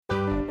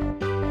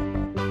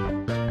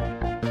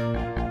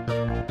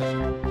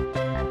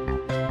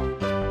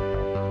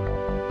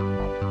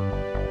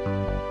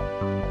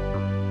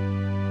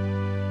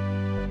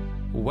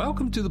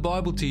Welcome to the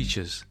Bible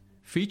Teachers,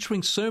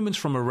 featuring sermons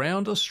from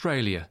around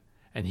Australia.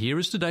 And here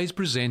is today's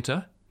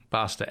presenter,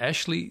 Pastor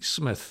Ashley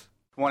Smith.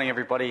 Good morning,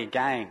 everybody,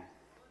 again.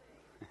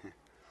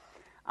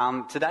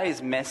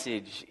 Today's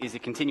message is a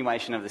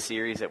continuation of the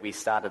series that we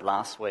started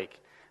last week.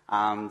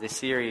 This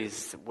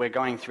series, we're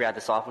going through our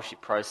discipleship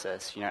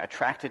process,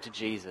 attracted to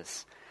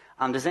Jesus.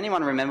 Does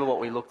anyone remember what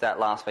we looked at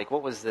last week?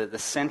 What was the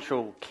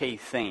central key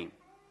theme?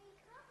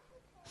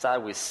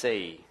 Started with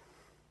C.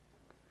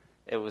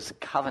 It was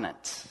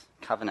covenant.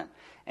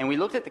 And we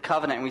looked at the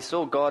covenant and we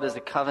saw God as a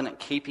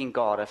covenant-keeping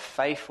God, a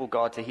faithful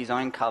God to his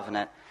own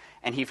covenant,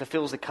 and he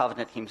fulfills the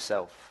covenant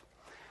himself.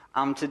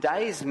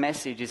 Today's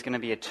message is going to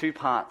be a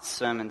two-part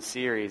sermon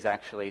series,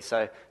 actually.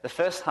 So the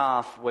first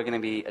half we're going to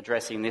be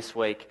addressing this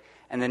week,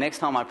 and the next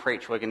time I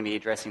preach we're going to be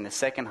addressing the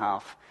second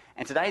half.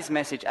 And today's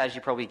message, as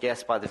you probably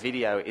guessed by the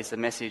video, is the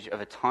message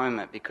of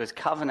atonement, because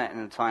covenant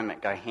and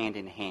atonement go hand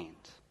in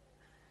hand.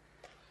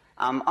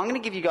 I'm going to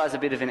give you guys a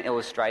bit of an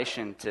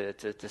illustration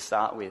to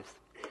start with.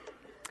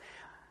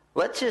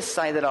 Let's just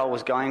say that I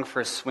was going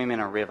for a swim in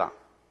a river.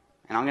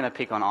 And I'm going to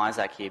pick on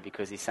Isaac here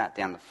because he sat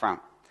down the front.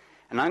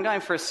 And I'm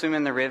going for a swim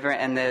in the river,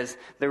 and there's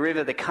the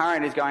river, the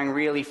current is going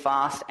really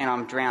fast, and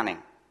I'm drowning.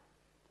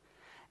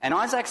 And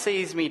Isaac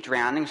sees me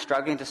drowning,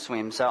 struggling to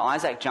swim, so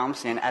Isaac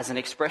jumps in as an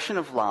expression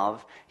of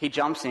love. He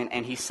jumps in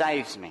and he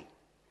saves me.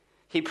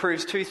 He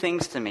proves two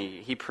things to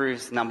me. He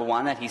proves, number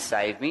one, that he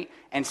saved me,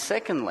 and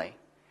secondly,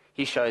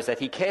 he shows that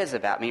he cares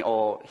about me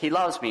or he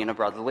loves me in a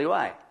brotherly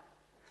way.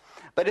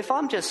 But if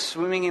I'm just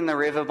swimming in the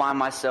river by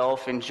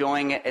myself,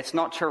 enjoying it, it's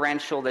not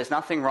torrential, there's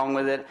nothing wrong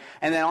with it,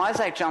 and then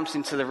Isaac jumps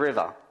into the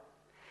river,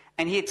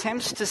 and he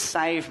attempts to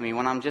save me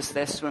when I'm just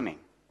there swimming.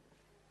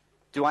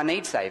 Do I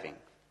need saving?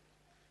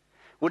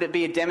 Would it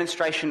be a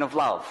demonstration of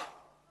love?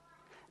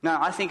 No,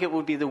 I think it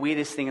would be the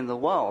weirdest thing in the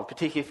world,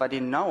 particularly if I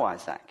didn't know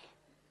Isaac.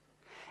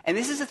 And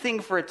this is a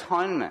thing for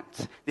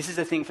atonement. This is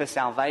a thing for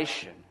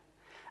salvation.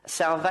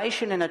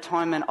 Salvation and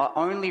atonement are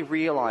only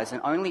realized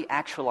and only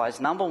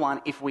actualized, number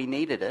one, if we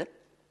needed it.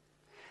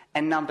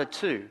 And number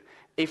two,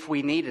 if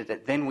we needed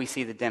it, then we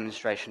see the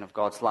demonstration of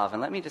God's love.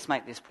 And let me just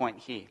make this point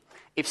here.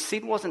 If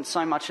sin wasn't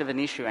so much of an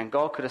issue and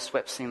God could have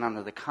swept sin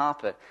under the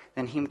carpet,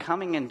 then him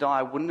coming and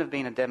die wouldn't have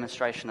been a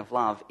demonstration of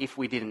love if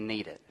we didn't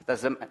need it.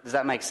 Does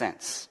that make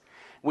sense?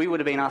 We would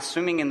have been us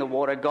swimming in the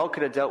water. God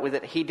could have dealt with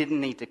it. He didn't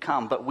need to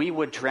come, but we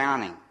were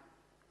drowning.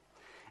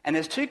 And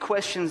there's two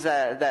questions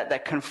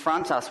that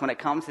confront us when it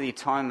comes to the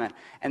atonement.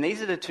 And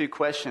these are the two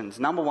questions.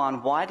 Number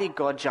one, why did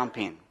God jump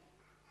in?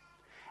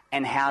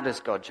 And how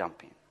does God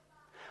jump in?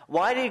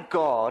 Why did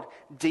God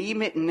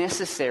deem it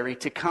necessary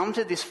to come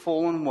to this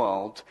fallen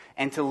world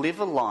and to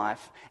live a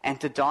life and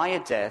to die a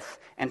death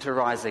and to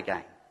rise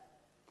again?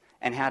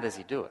 And how does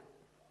he do it?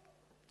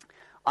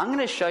 I'm going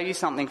to show you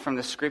something from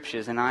the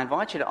scriptures, and I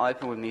invite you to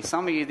open with me.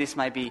 Some of you, this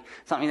may be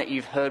something that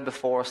you've heard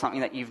before or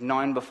something that you've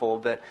known before,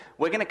 but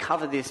we're going to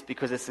cover this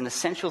because it's an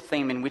essential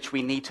theme in which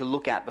we need to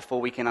look at before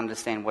we can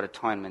understand what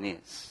atonement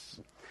is.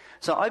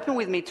 So open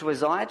with me to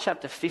Isaiah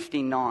chapter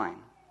 59.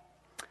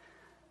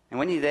 And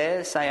when you're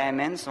there, say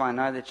amen so I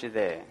know that you're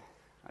there.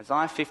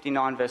 Isaiah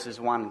 59 verses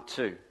 1 and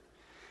 2.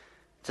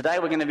 Today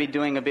we're going to be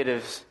doing a bit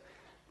of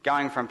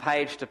going from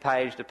page to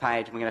page to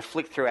page. We're going to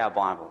flick through our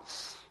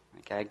Bibles.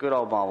 Okay, good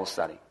old Bible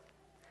study.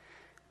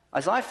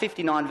 Isaiah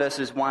 59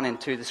 verses 1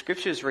 and 2, the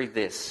scriptures read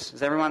this.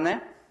 Is everyone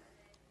there?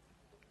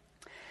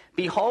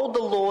 Behold,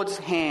 the Lord's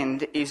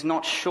hand is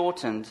not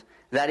shortened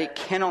that it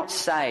cannot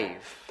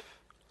save,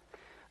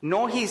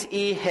 nor his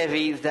ear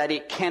heavy that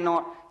it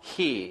cannot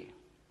hear.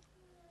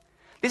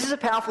 This is a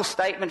powerful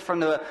statement from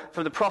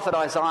the prophet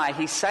Isaiah.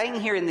 He's saying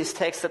here in this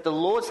text that the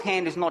Lord's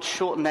hand is not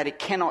shortened that it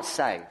cannot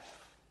save.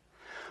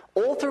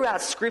 All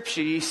throughout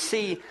Scripture, you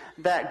see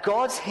that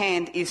God's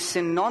hand is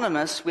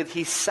synonymous with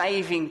his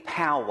saving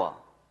power.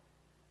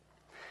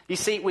 You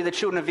see it with the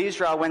children of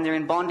Israel when they're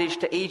in bondage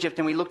to Egypt,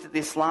 and we looked at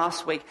this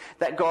last week,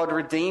 that God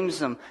redeems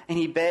them, and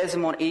he bears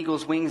them on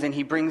eagle's wings, and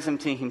he brings them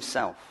to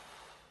himself.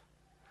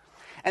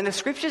 And the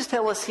Scriptures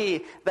tell us here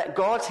that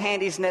God's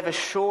hand is never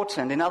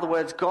shortened. In other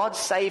words, God's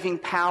saving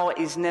power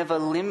is never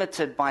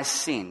limited by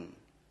sin.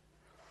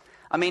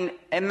 I mean,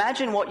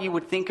 imagine what you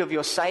would think of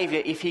your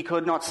Saviour if he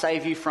could not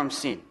save you from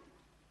sin.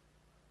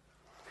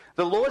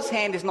 The Lord's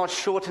hand is not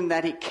shortened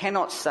that it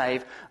cannot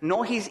save,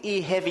 nor his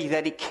ear heavy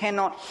that it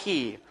cannot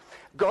hear.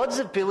 God's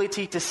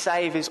ability to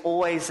save is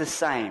always the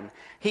same.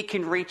 He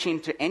can reach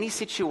into any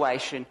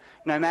situation,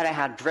 no matter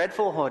how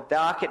dreadful or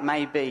dark it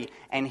may be,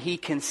 and he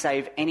can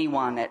save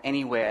anyone at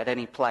anywhere, at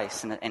any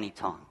place, and at any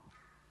time.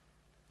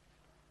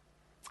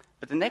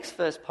 But the next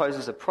verse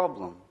poses a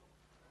problem,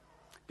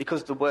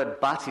 because the word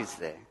but is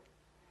there.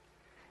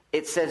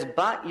 It says,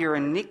 but your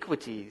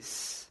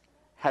iniquities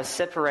have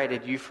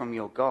separated you from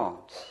your God,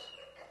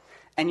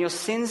 and your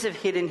sins have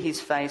hidden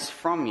his face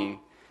from you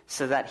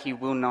so that he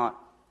will not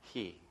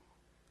hear.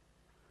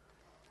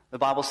 The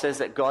Bible says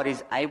that God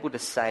is able to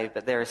save,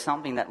 but there is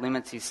something that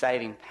limits his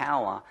saving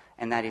power,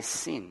 and that is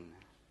sin.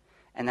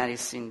 And that is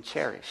sin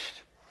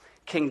cherished.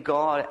 Can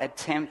God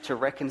attempt to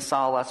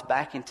reconcile us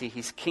back into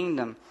his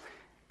kingdom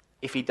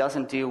if he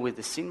doesn't deal with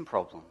the sin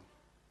problem?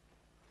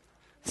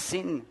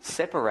 Sin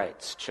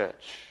separates,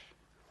 church.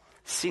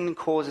 Sin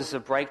causes a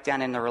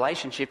breakdown in the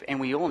relationship, and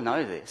we all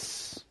know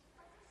this.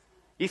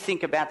 You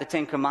think about the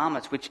Ten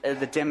Commandments, which are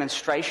the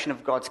demonstration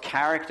of God's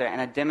character and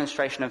a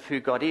demonstration of who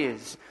God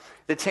is.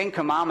 The Ten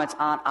Commandments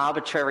aren't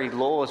arbitrary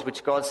laws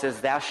which God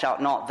says, thou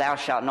shalt not, thou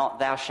shalt not,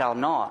 thou shalt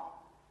not.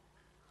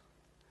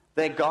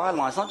 They're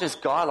guidelines, not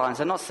just guidelines.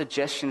 They're not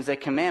suggestions, they're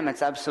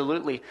commandments,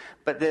 absolutely.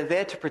 But they're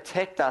there to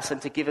protect us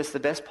and to give us the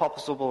best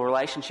possible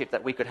relationship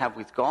that we could have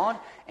with God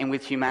and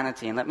with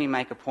humanity. And let me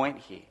make a point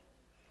here.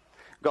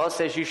 God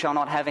says, you shall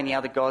not have any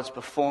other gods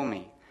before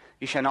me.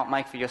 You shall not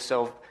make for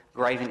yourself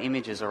graven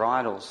images or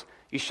idols.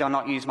 You shall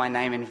not use my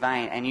name in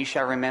vain, and you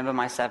shall remember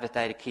my Sabbath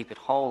day to keep it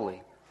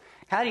holy.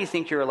 How do you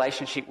think your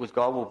relationship with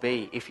God will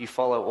be if you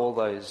follow all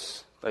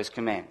those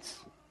commands?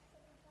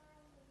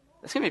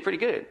 It's going to be pretty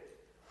good.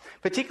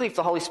 Particularly if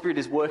the Holy Spirit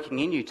is working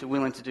in you to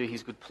willing to do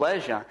his good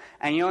pleasure,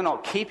 and you're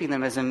not keeping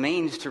them as a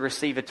means to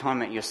receive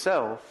atonement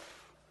yourself.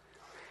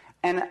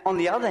 And on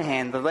the other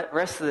hand, the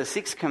rest of the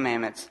 6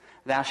 commandments,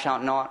 thou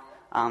shalt not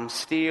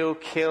steal,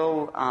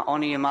 kill,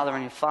 honour your mother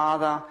and your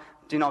father,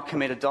 do not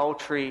commit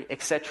adultery,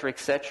 etc.,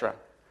 etc.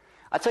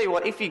 I tell you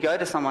what, if you go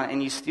to someone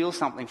and you steal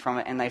something from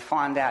it and they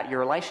find out, your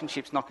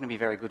relationship's not going to be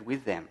very good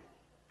with them.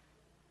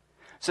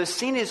 So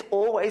sin is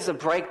always a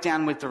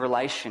breakdown with the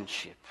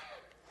relationship.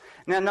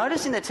 Now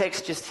notice in the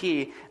text just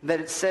here that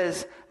it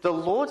says, the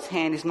Lord's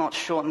hand is not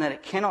shortened that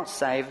it cannot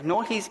save,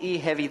 nor his ear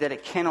heavy that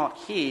it cannot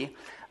hear,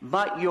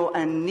 but your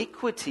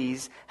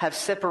iniquities have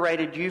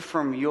separated you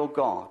from your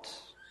God.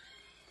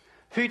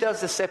 Who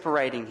does the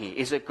separating here?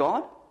 Is it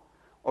God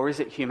or is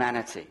it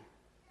humanity?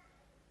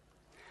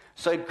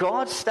 So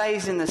God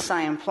stays in the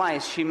same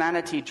place,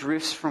 humanity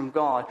drifts from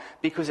God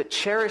because it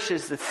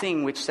cherishes the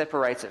thing which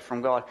separates it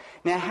from God.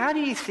 Now how do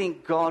you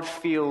think God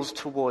feels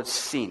towards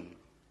sin?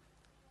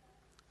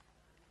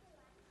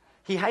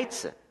 He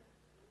hates it.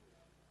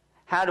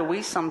 How do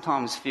we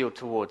sometimes feel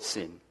towards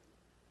sin?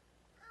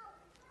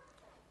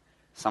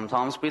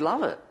 Sometimes we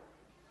love it.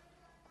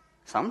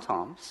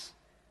 Sometimes.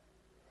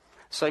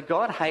 So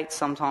God hates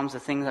sometimes the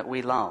thing that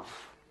we love.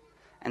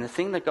 And the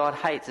thing that God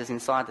hates is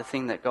inside the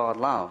thing that God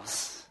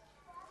loves.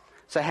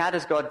 So how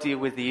does God deal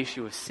with the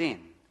issue of sin?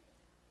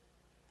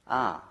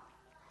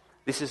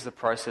 This is the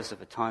process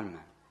of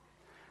atonement.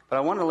 But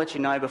I want to let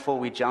you know before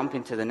we jump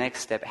into the next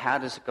step, how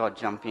does God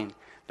jump in?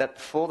 That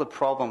before the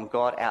problem,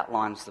 God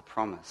outlines the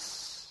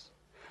promise.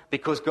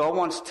 Because God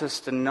wants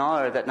us to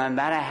know that no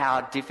matter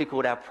how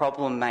difficult our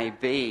problem may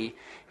be,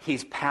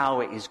 his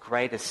power is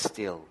greater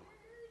still.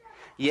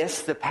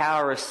 Yes, the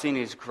power of sin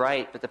is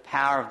great, but the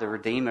power of the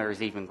Redeemer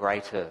is even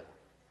greater.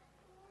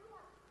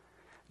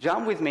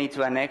 Jump with me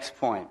to our next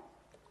point.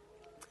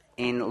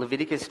 In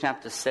Leviticus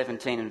chapter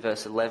 17 and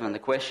verse 11, the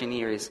question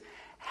here is,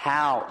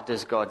 how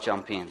does God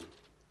jump in?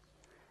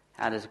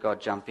 How does God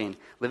jump in?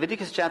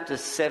 Leviticus chapter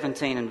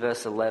 17 and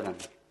verse 11.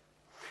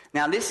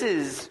 Now this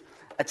is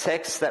a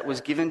text that was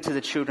given to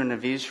the children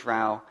of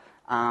Israel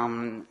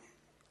in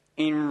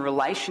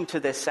relation to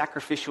their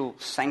sacrificial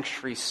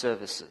sanctuary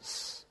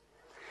services.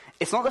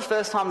 It's not the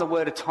first time the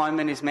word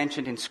atonement is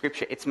mentioned in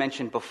Scripture. It's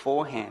mentioned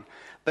beforehand.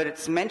 But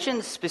it's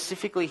mentioned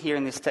specifically here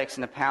in this text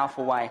in a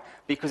powerful way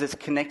because it's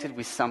connected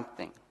with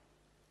something.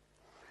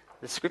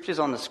 The Scripture's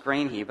on the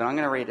screen here, but I'm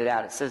going to read it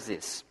out. It says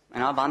this.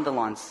 And I've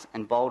underlined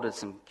and bolded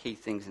some key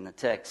things in the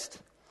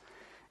text.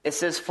 It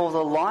says, for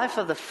the life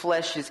of the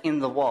flesh is in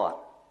the what?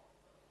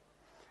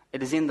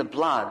 It is in the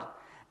blood.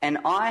 And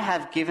I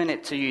have given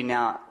it to you.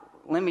 Now,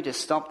 let me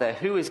just stop there.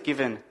 Who has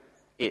given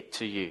it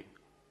to you?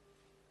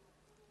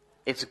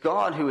 It's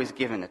God who has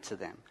given it to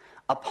them.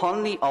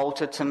 Upon the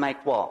altar to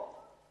make what?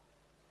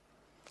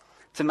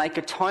 To make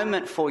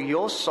atonement for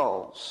your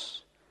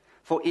souls.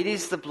 For it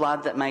is the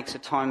blood that makes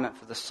atonement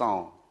for the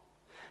soul.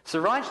 So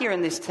right here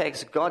in this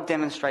text, God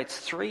demonstrates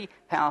 3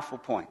 powerful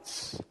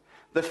points.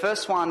 The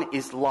first one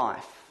is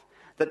life.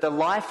 That the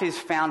life is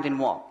found in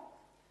what?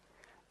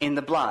 In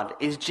the blood.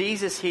 Is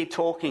Jesus here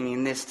talking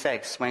in this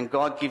text when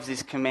God gives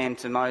this command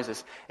to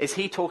Moses? Is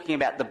he talking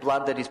about the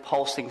blood that is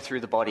pulsing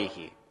through the body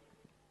here?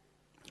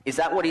 Is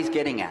that what he's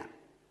getting at?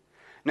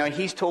 No,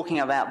 he's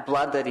talking about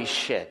blood that is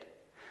shed.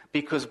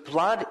 Because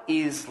blood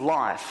is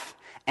life.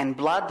 And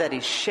blood that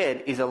is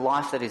shed is a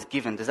life that is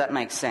given. Does that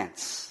make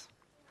sense?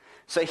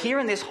 So here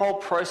in this whole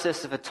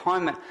process of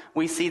atonement,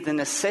 we see the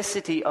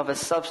necessity of a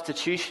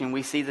substitution.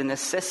 We see the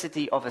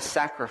necessity of a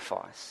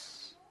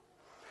sacrifice.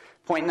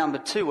 Point number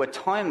 2,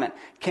 atonement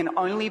can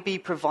only be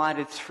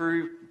provided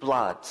through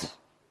blood.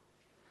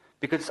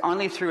 Because it's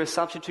only through a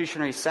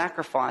substitutionary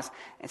sacrifice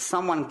and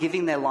someone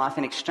giving their life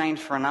in exchange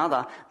for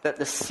another that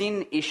the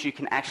sin issue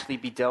can actually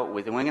be dealt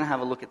with. And we're going to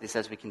have a look at this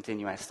as we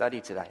continue our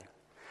study today.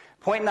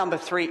 Point number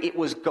 3, it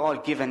was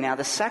God-given. Now,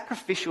 the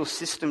sacrificial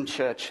system,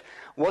 church,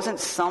 wasn't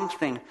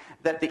something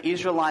that the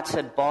Israelites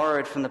had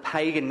borrowed from the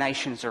pagan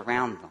nations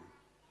around them.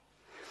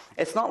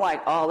 It's not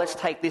like, let's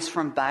take this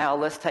from Baal,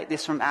 let's take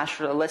this from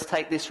Asherah, let's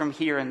take this from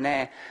here and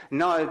there.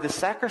 No, the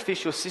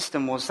sacrificial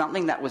system was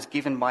something that was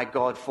given by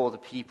God for the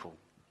people.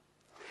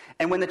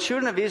 And when the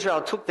children of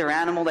Israel took their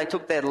animal, they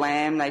took their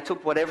lamb, they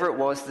took whatever it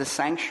was, the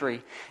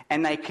sanctuary,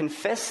 and they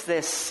confessed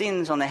their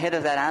sins on the head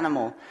of that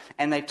animal,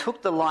 and they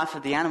took the life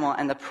of the animal,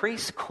 and the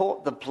priest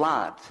caught the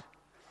blood.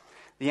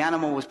 The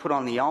animal was put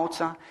on the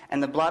altar,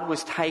 and the blood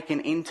was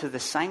taken into the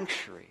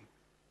sanctuary.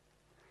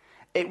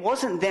 It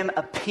wasn't them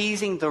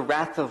appeasing the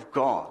wrath of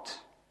God.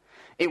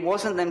 It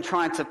wasn't them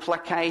trying to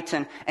placate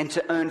and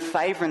to earn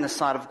favour in the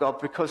sight of God,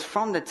 because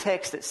from the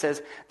text it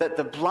says that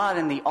the blood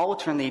and the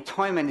altar and the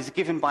atonement is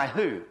given by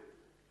who?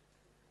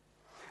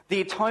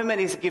 The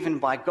atonement is given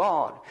by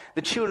God.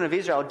 The children of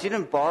Israel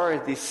didn't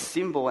borrow this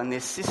symbol and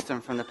this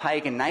system from the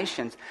pagan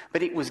nations,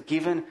 but it was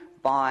given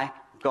by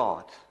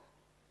God.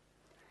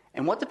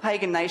 And what the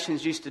pagan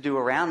nations used to do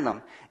around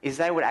them is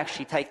they would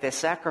actually take their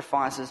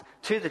sacrifices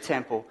to the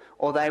temple,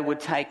 or they would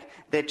take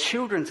their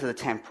children to the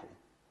temple.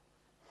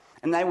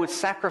 And they would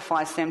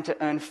sacrifice them to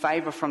earn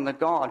favour from the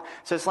God.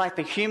 So it's like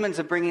the humans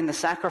are bringing the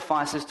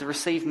sacrifices to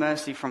receive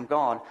mercy from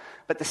God.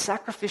 But the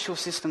sacrificial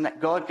system that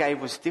God gave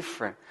was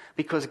different,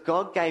 because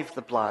God gave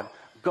the blood,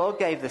 God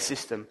gave the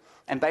system,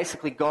 and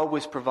basically God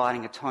was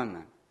providing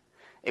atonement.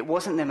 It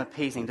wasn't them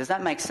appeasing. Does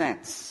that make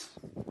sense?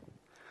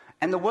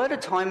 And the word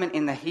atonement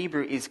in the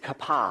Hebrew is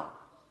kapar.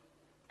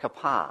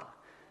 Kapar.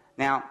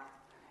 Now,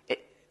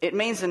 it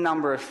means a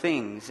number of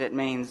things. It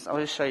means, I'll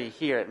just show you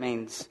here, it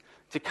means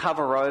to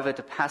cover over,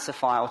 to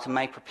pacify, or to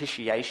make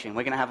propitiation.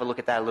 We're going to have a look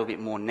at that a little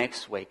bit more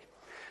next week.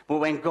 But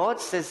when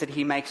God says that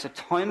he makes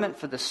atonement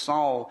for the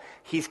soul,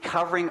 he's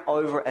covering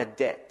over a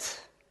debt,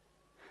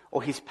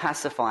 or he's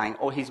pacifying,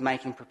 or he's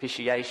making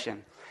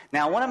propitiation.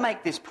 Now, I want to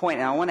make this point,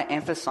 and I want to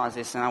emphasize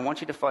this, and I want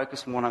you to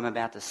focus on what I'm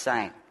about to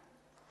say.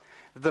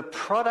 The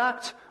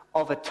product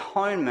of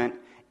atonement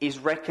is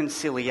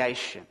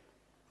reconciliation.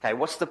 Okay,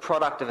 what's the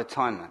product of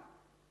atonement?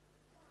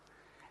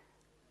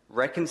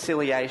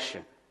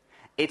 Reconciliation.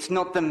 It's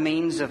not the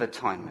means of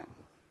atonement.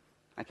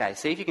 Okay,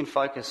 see if you can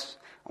focus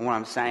on what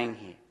I'm saying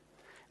here.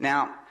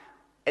 Now,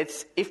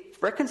 if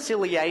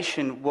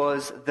reconciliation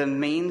was the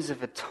means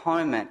of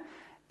atonement,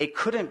 it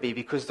couldn't be,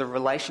 because the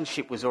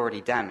relationship was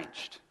already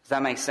damaged. Does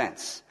that make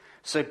sense?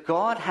 So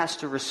God has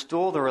to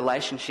restore the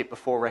relationship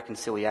before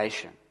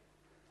reconciliation.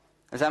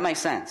 Does that make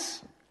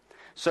sense?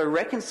 So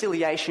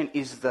reconciliation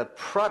is the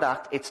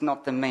product, it's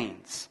not the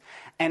means.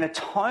 And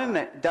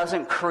atonement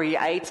doesn't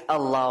create a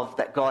love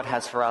that God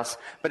has for us,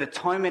 but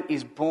atonement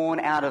is born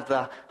out of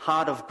the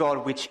heart of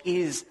God, which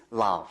is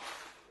love.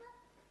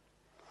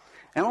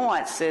 And Ellen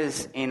White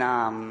says in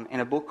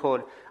a book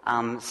called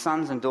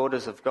Sons and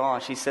Daughters of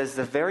God, she says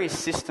the very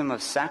system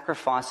of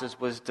sacrifices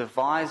was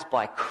devised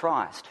by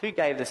Christ. Who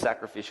gave the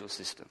sacrificial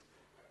system?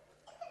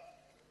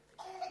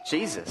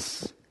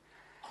 Jesus.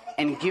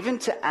 And given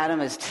to Adam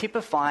as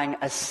typifying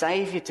a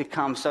saviour to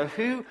come. So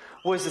who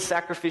was the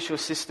sacrificial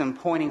system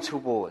pointing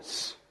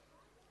towards?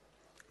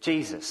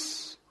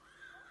 Jesus.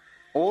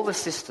 All the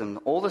system,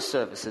 all the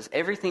services,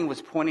 everything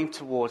was pointing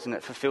towards, and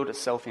it fulfilled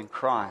itself in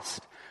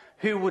Christ,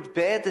 who would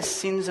bear the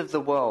sins of the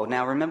world.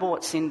 Now remember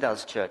what sin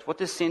does, church. What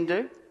does sin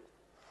do?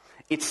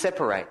 It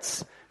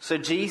separates. So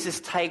Jesus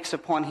takes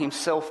upon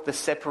himself the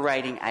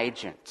separating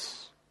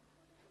agent.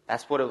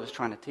 That's what it was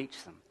trying to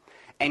teach them.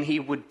 And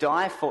he would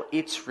die for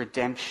its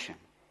redemption.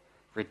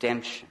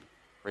 Redemption.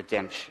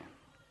 Redemption.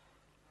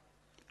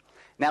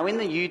 Now in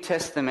the New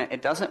Testament,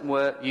 it doesn't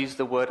use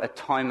the word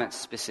atonement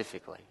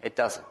specifically. It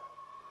doesn't.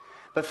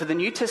 But for the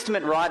New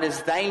Testament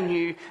writers, they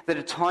knew that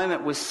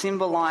atonement was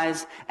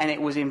symbolized and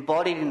it was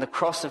embodied in the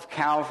cross of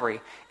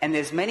Calvary. And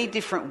there's many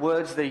different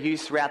words that are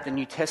used throughout the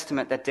New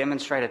Testament that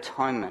demonstrate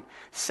atonement.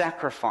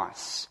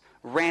 Sacrifice,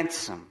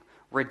 ransom,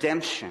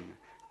 redemption,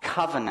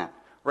 covenant,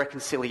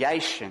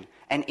 reconciliation,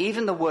 and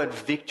even the word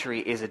victory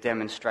is a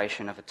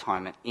demonstration of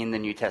atonement in the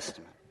New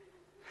Testament.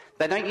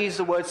 They don't use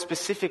the word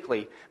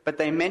specifically, but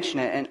they mention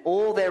it. And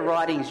all their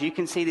writings, you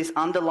can see this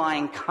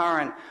underlying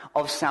current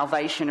of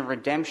salvation and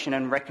redemption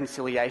and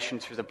reconciliation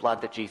through the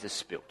blood that Jesus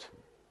spilled.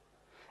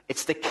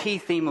 It's the key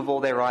theme of all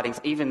their writings,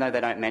 even though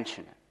they don't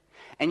mention it.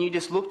 And you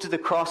just look to the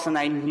cross and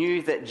they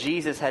knew that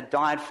Jesus had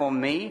died for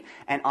me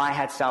and I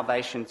had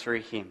salvation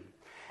through him.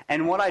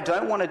 And what I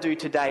don't want to do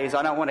today is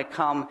I don't want to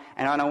come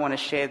and I don't want to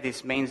share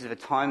this means of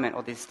atonement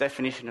or this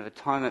definition of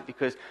atonement,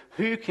 because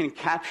who can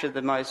capture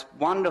the most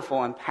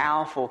wonderful and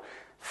powerful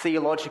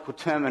theological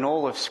term in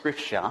all of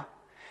Scripture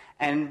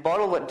and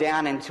bottle it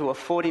down into a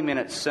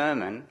 40-minute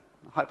sermon?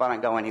 I hope I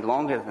don't go any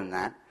longer than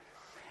that.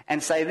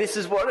 And say, this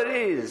is what it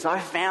is. I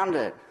found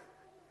it.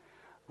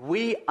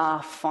 We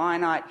are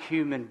finite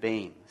human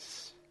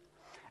beings.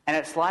 And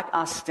it's like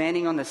us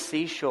standing on the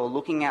seashore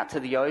looking out to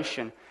the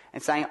ocean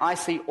and saying, I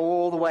see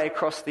all the way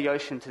across the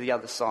ocean to the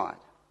other side.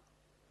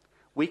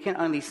 We can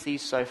only see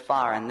so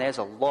far, and there's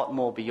a lot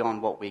more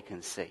beyond what we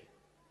can see.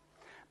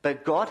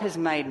 But God has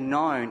made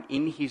known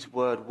in his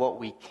word what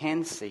we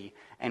can see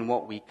and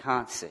what we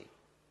can't see.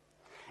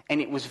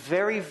 And it was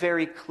very,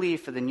 very clear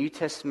for the New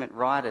Testament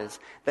writers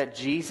that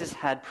Jesus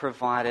had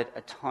provided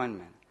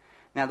atonement.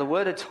 Now, the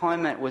word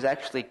atonement was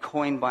actually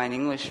coined by an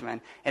Englishman,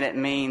 and it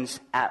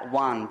means at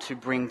one, to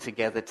bring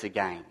together, to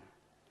gain.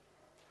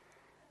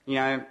 You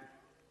know,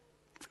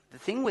 The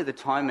thing with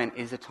atonement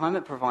is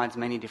atonement provides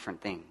many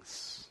different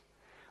things.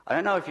 I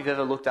don't know if you've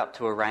ever looked up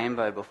to a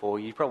rainbow before.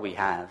 You probably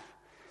have.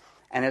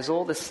 And there's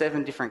all the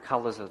 7 different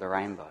colours of the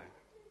rainbow.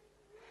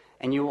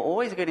 And you will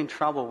always get in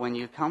trouble when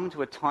you come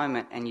to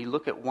atonement and you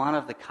look at one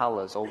of the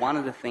colours or one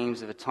of the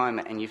themes of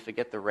atonement and you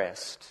forget the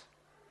rest.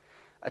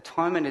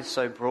 Atonement is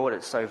so broad,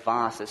 it's so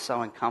vast, it's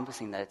so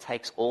encompassing that it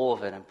takes all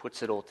of it and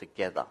puts it all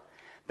together.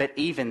 But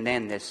even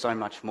then, there's so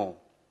much more.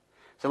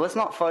 So let's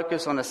not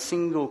focus on a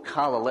single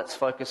colour. Let's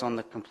focus on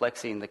the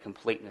complexity and the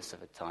completeness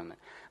of atonement.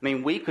 I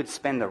mean, we could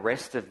spend the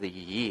rest of the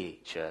year,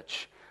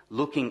 church,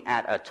 looking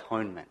at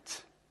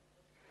atonement.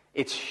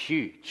 It's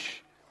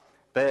huge.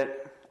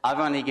 But I've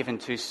only given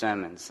 2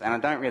 sermons, and I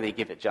don't really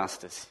give it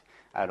justice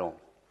at all.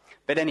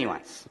 But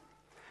anyways,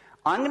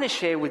 I'm going to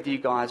share with you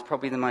guys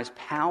probably the most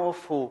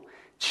powerful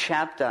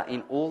chapter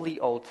in all the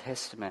Old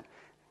Testament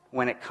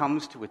when it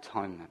comes to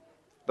atonement.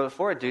 But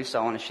before I do so,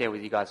 I want to share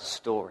with you guys a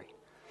story.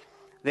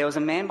 There was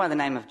a man by the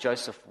name of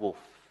Joseph Wolf,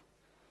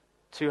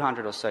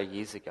 200 or so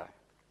years ago.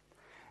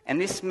 And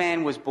this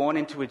man was born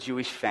into a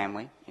Jewish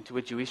family, into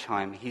a Jewish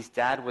home. His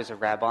dad was a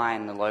rabbi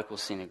in the local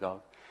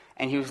synagogue,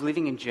 and he was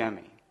living in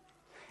Germany.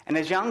 And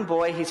as a young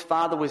boy, his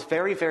father was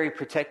very, very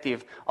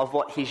protective of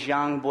what his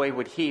young boy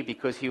would hear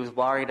because he was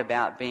worried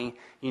about being,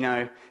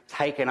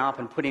 taken up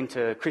and put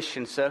into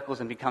Christian circles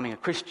and becoming a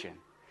Christian.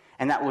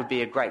 And that would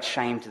be a great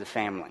shame to the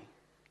family.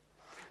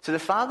 So the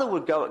father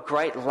would go at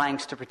great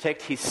lengths to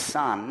protect his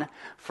son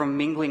from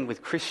mingling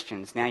with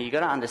Christians. Now, you've got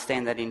to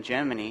understand that in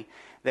Germany,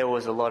 there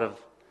was a lot of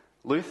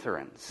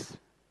Lutherans.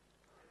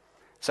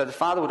 So the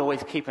father would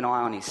always keep an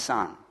eye on his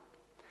son.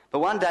 But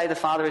one day the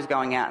father is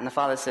going out and the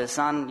father says,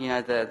 son,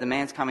 the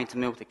man's coming to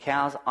milk the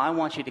cows. I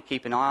want you to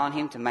keep an eye on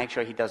him to make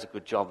sure he does a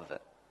good job of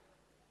it.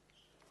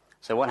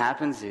 So what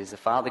happens is the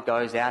father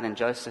goes out and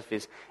Joseph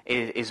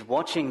is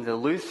watching the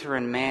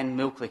Lutheran man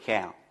milk the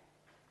cow.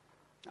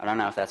 I don't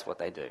know if that's what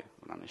they do,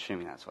 but I'm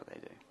assuming that's what they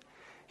do.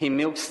 He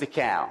milks the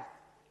cow.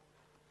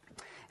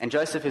 And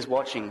Joseph is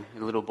watching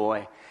the little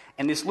boy.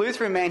 And this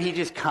Lutheran man, he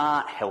just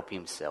can't help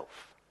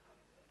himself.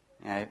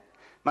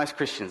 Most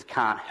Christians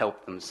can't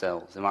help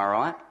themselves, am I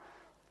right?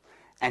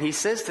 And he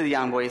says to the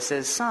young boy, he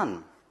says,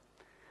 son,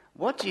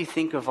 what do you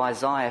think of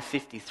Isaiah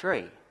 53?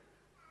 And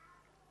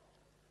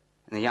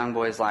the young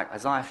boy is like,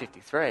 Isaiah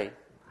 53? I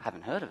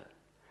haven't heard of it.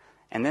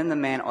 And then the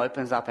man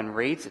opens up and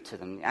reads it to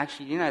them.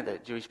 Actually, you know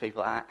that Jewish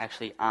people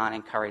aren't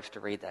encouraged to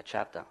read that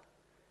chapter.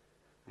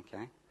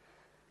 Okay?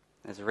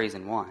 There's a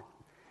reason why.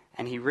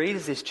 And he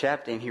reads this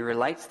chapter and he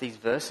relates these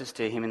verses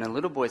to him, and the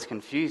little boy's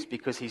confused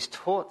because he's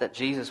taught that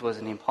Jesus was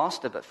an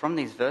imposter, but from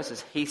these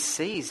verses he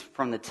sees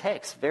from the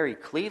text very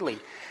clearly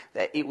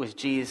that it was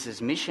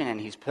Jesus' mission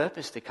and his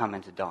purpose to come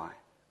and to die.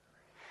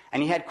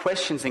 And he had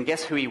questions, and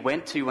guess who he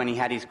went to when he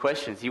had his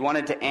questions? He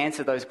wanted to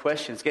answer those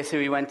questions. Guess who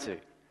he went to?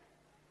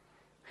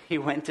 He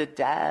went to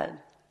Dad.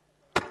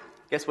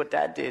 Guess what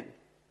Dad did?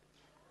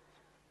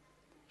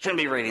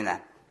 Shouldn't be reading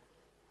that.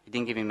 He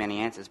didn't give him many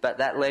answers, but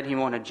that led him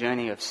on a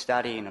journey of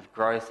study and of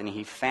growth, and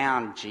he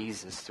found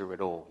Jesus through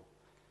it all.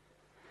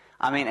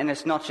 I mean, and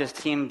it's not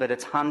just him, but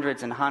it's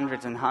hundreds and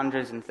hundreds and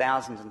hundreds and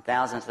thousands,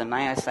 and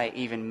may I say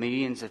even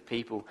millions of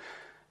people,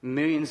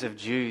 millions of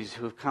Jews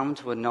who have come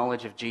to a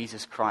knowledge of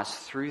Jesus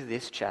Christ through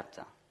this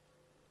chapter,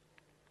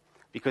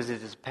 because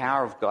it is the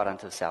power of God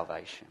unto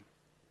salvation.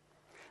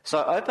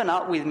 So open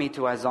up with me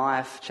to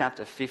Isaiah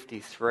chapter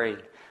 53.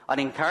 I'd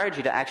encourage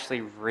you to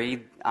actually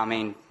read,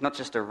 not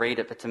just to read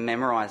it, but to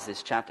memorize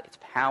this chapter. It's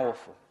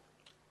powerful.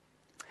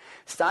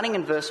 Starting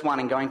in verse 1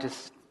 and going to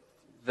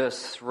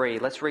verse 3,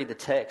 let's read the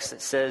text.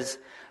 It says,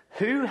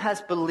 who has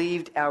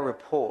believed our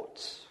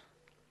reports?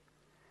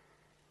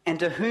 And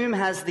to whom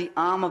has the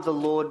arm of the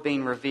Lord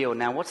been revealed?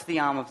 Now, what's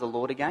the arm of the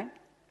Lord again?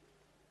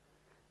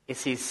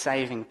 It's his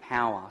saving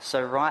power.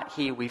 So right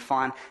here we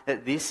find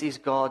that this is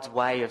God's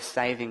way of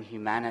saving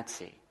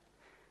humanity.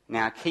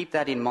 Now keep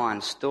that in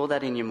mind. Store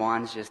that in your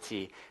minds just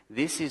here.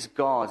 This is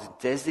God's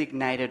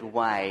designated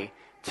way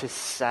to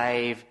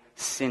save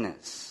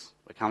sinners.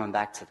 We're coming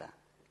back to that.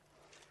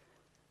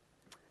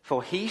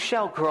 For he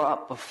shall grow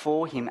up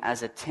before him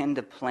as a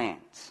tender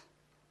plant,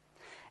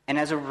 and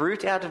as a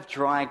root out of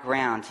dry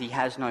ground. He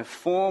has no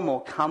form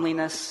or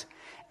comeliness,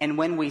 and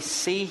when we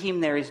see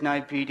him there is no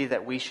beauty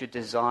that we should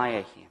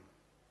desire him.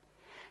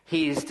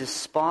 He is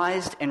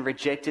despised and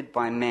rejected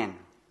by men,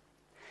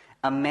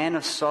 a man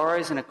of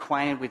sorrows and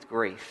acquainted with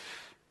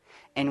grief.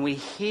 And we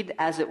hid,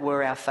 as it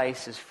were, our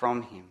faces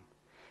from him.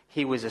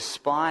 He was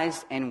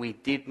despised, and we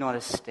did not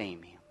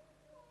esteem him.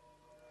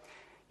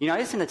 You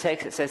notice in the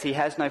text it says he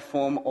has no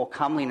form or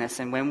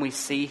comeliness, and when we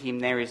see him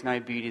there is no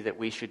beauty that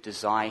we should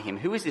desire him.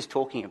 Who is this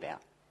talking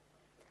about?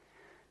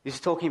 This is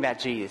talking about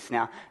Jesus.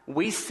 Now,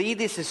 we see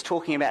this as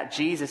talking about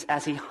Jesus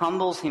as he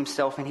humbles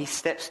himself and he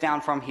steps down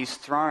from his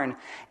throne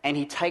and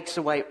he takes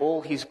away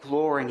all his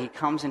glory and he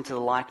comes into the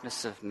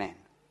likeness of men.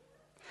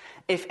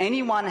 If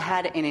anyone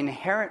had an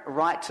inherent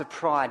right to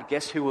pride,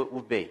 guess who it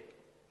would be?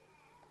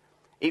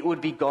 It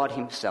would be God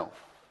himself.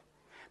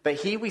 But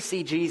here we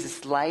see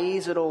Jesus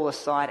lays it all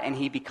aside and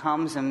he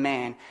becomes a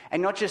man.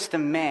 And not just a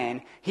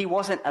man, he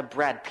wasn't a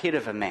Brad Pitt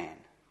of a man.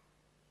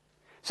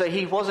 So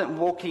he wasn't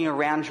walking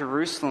around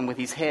Jerusalem with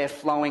his hair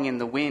flowing in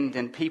the wind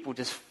and people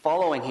just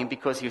following him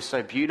because he was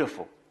so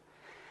beautiful.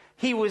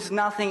 He was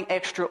nothing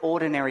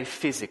extraordinary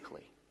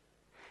physically.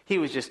 He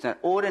was just an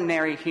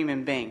ordinary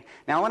human being.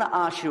 Now I want to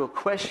ask you a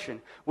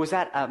question. Was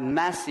that a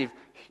massive,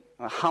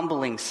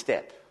 humbling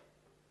step?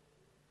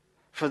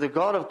 For the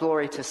God of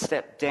glory to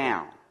step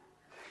down.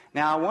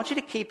 Now I want you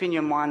to keep in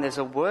your mind there's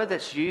a word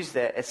that's used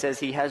there. It says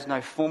he has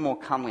no form or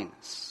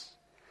comeliness.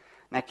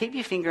 Now keep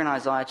your finger in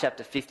Isaiah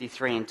chapter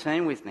 53 and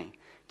turn with me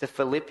to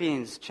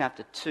Philippians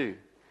chapter 2,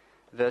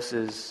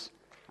 verses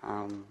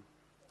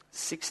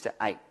 6 to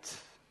 8.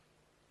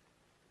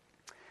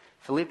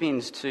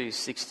 Philippians 2,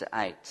 6 to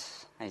 8.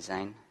 Hey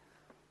Zane.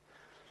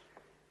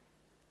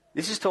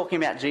 This is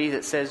talking about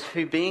Jesus. It says,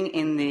 who being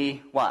in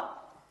the, what?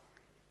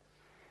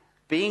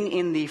 Being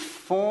in the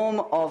form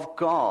of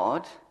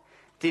God,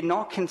 did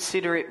not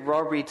consider it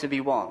robbery to be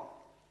what?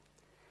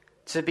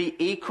 To be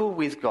equal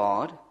with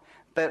God,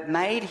 but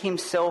made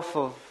himself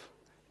of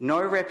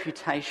no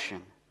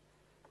reputation,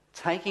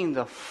 taking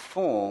the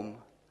form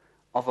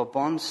of a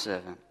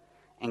bondservant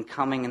and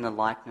coming in the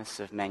likeness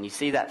of man. You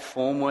see that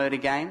form word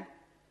again?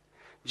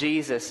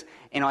 Jesus,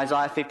 in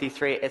Isaiah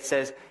 53, it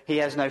says he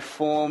has no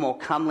form or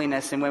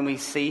comeliness, and when we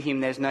see him,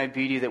 there's no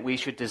beauty that we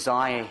should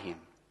desire him.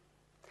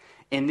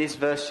 In this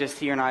verse just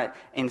here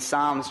in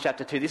Psalms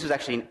chapter 2, this was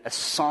actually a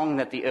song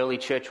that the early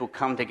church would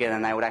come together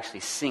and they would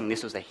actually sing.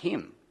 This was a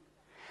hymn.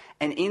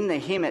 And in the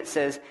hymn it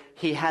says,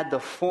 he had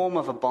the form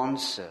of a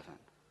bondservant.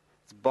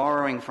 It's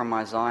borrowing from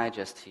Isaiah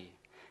just here.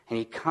 And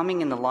he coming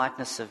in the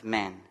likeness of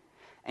men.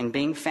 And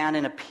being found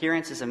in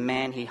appearance as a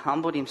man, he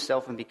humbled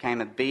himself and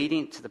became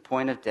obedient to the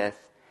point of death,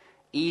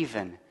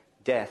 even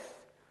death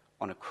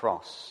on a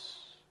cross.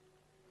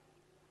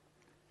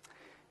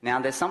 Now,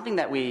 there's something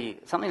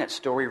that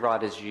story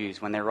writers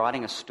use when they're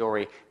writing a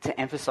story to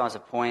emphasize a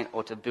point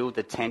or to build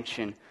the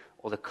tension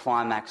or the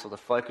climax or the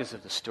focus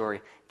of the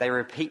story. They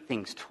repeat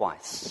things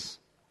twice.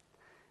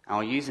 And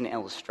I'll use an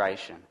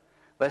illustration.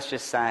 Let's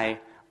just say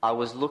I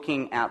was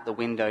looking out the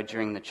window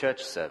during the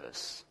church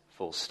service,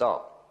 full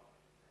stop.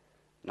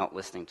 Not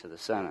listening to the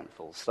sermon,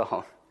 full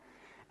stop.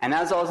 And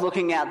as I was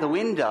looking out the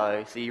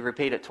window, so you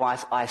repeat it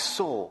twice, I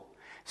saw.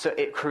 So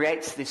it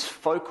creates this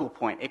focal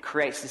point. It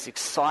creates this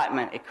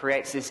excitement. It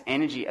creates this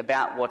energy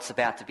about what's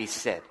about to be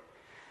said.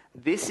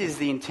 This is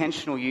the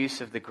intentional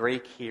use of the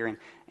Greek here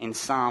in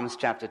Psalms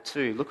chapter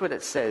 2. Look what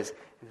it says.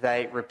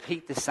 They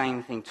repeat the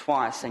same thing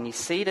twice. And you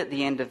see it at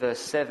the end of verse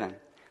 7,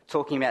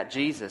 talking about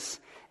Jesus.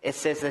 It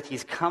says that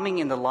he's coming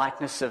in the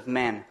likeness of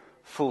men,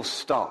 full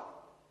stop.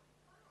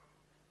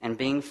 And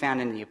being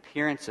found in the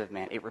appearance of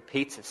man. It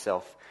repeats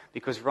itself.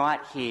 Because right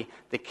here,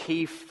 the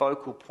key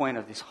focal point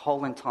of this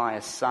whole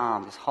entire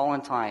psalm, this whole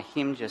entire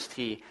hymn just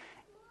here,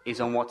 is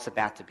on what's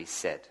about to be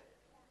said.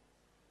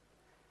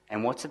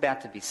 And what's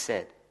about to be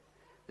said?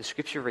 The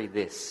scripture read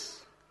this.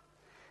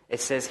 It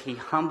says he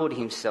humbled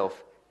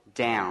himself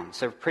down.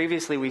 So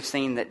previously we've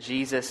seen that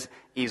Jesus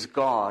is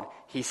God.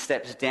 He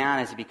steps down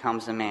as he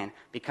becomes a man,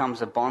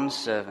 becomes a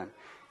bondservant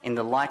in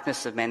the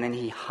likeness of man. Then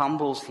he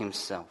humbles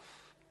himself.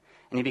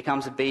 And he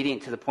becomes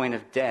obedient to the point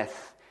of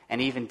death,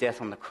 and even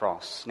death on the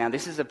cross. Now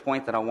this is a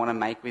point that I want to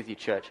make with you,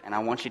 church, and I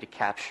want you to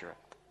capture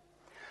it.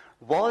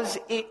 Was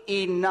it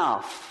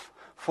enough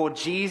for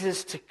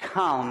Jesus to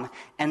come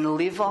and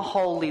live a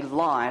holy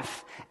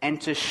life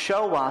and to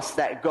show us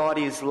that God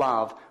is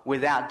love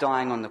without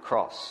dying on the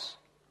cross?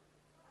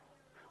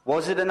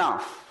 Was it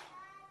enough?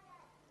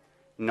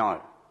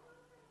 No.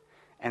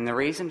 And the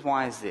reason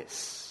why is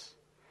this.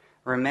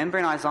 Remember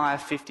in Isaiah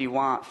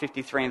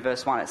 53 and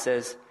verse 1,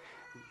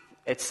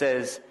 it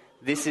says,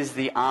 this is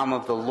the arm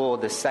of the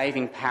Lord, the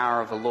saving power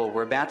of the Lord.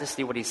 We're about to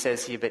see what he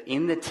says here, but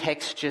in the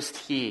text just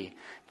here,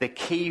 the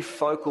key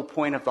focal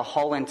point of the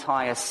whole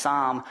entire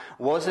psalm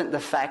wasn't the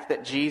fact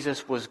that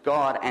Jesus was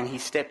God and he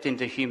stepped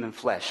into human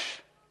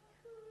flesh.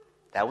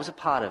 That was a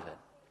part of it.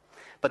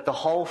 But the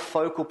whole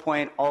focal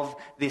point of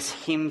this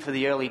hymn for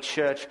the early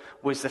church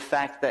was the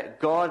fact that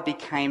God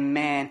became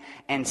man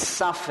and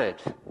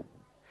suffered.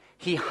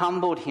 He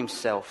humbled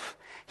himself.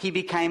 He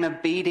became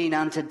obedient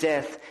unto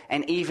death,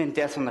 and even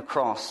death on the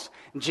cross.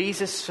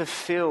 Jesus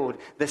fulfilled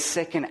the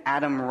second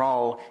Adam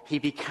role. He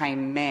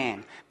became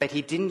man. But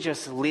he didn't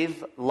just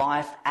live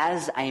life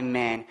as a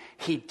man.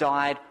 He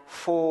died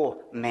for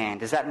man.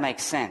 Does that make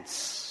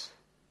sense?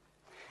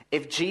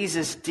 If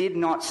Jesus did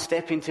not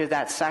step into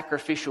that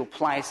sacrificial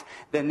place,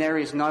 then there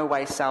is no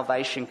way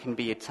salvation can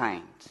be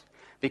attained.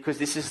 Because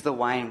this is the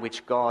way in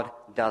which God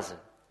does it.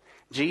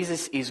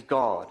 Jesus is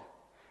God,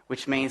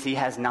 which means he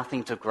has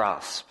nothing to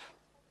grasp.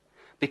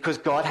 Because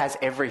God has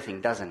everything,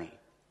 doesn't he?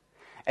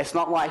 It's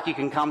not like you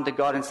can come to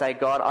God and say,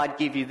 God, I'd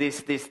give you this,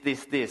 this,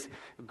 this, this.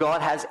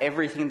 God has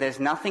everything. There's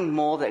nothing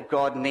more that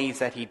God needs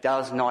that he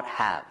does not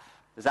have.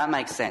 Does that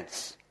make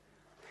sense?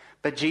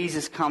 But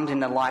Jesus comes in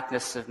the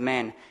likeness of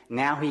men.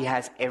 Now he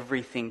has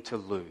everything to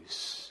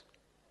lose.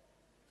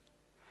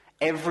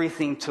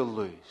 Everything to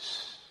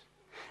lose.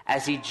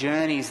 as he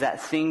journeys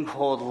that thing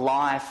called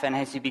life, and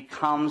as he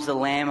becomes the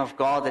Lamb of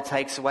God that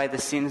takes away the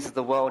sins of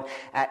the world.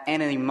 At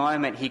any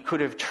moment he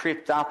could have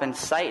tripped up, and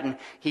Satan,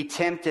 he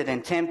tempted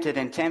and tempted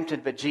and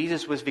tempted, but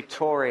Jesus was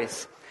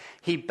victorious.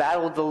 He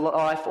battled the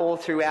life all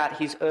throughout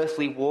his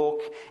earthly walk,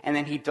 and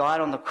then he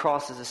died on the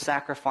cross as a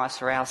sacrifice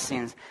for our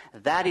sins.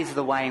 That is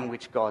the way in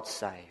which God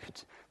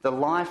saved. The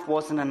life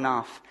wasn't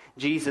enough.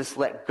 Jesus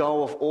let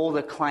go of all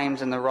the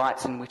claims and the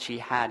rights in which he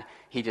had.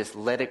 He just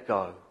let it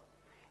go.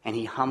 And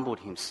he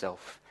humbled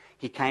himself.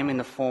 He came in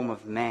the form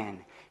of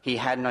man. He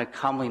had no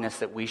comeliness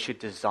that we should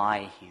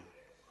desire him.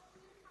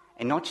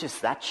 And not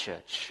just that,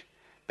 church,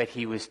 but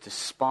he was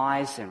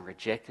despised and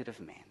rejected of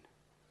men.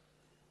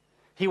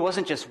 He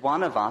wasn't just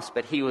one of us,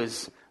 but he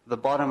was the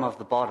bottom of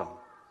the bottom.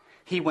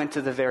 He went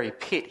to the very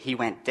pit. He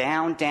went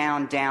down,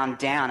 down, down,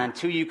 down,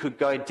 until you could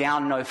go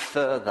down no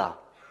further.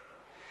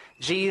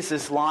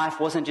 Jesus' life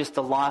wasn't just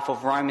a life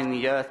of roaming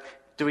the earth,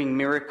 doing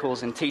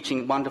miracles and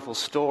teaching wonderful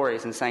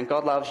stories and saying,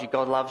 God loves you,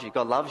 God loves you,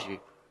 God loves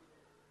you.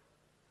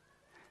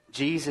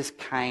 Jesus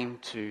came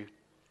to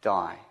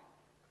die.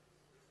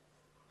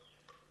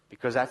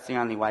 Because that's the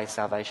only way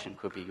salvation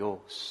could be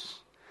yours.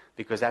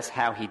 Because that's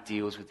how he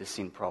deals with the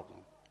sin problem.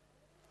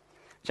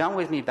 Jump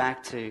with me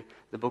back to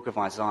the book of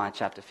Isaiah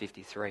chapter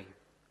 53.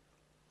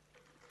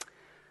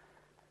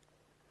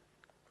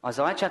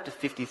 Isaiah chapter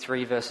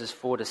 53 verses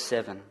 4 to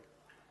 7.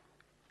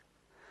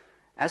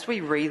 As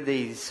we read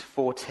these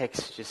four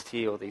texts just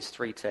here, or these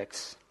three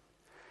texts,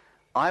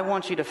 I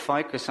want you to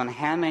focus on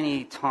how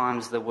many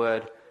times the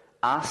word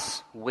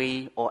us,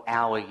 we, or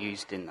our are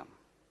used in them.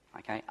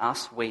 Okay?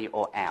 Us, we,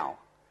 or our.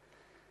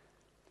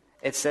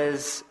 It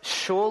says,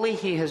 surely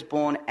he has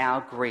borne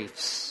our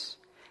griefs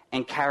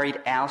and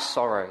carried our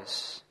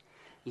sorrows.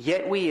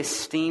 Yet we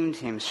esteemed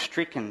him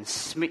stricken,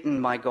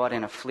 smitten by God,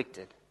 and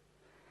afflicted.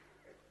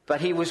 But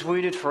he was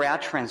wounded for our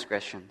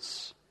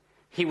transgressions.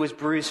 He was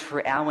bruised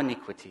for our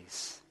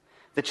iniquities.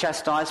 The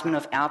chastisement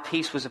of our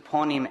peace was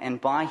upon him, and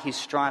by his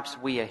stripes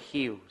we are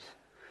healed.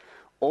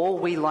 All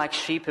we like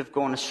sheep have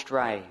gone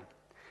astray.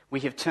 We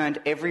have turned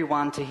every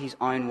one to his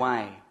own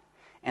way,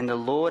 and the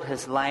Lord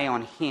has laid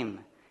on him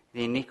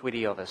the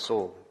iniquity of us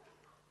all.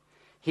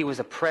 He was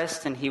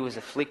oppressed and he was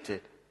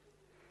afflicted,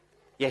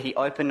 yet he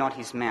opened not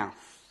his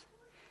mouth.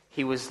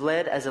 He was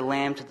led as a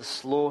lamb to the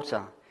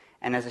slaughter,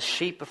 and as a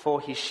sheep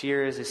before his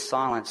shearers is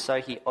silent,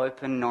 so he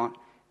opened not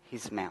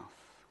his mouth.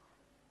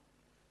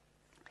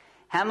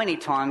 How many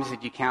times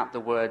did you count the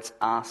words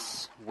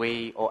us,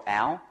 we, or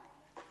our?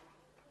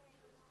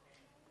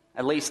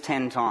 At least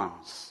 10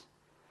 times.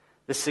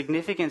 The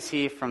significance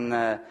here from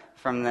the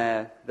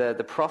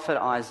prophet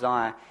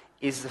Isaiah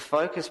is the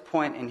focus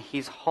point in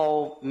his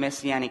whole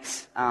messianic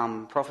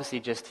prophecy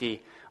just here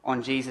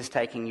on Jesus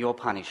taking your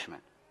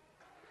punishment,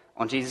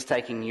 on Jesus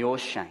taking your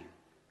shame,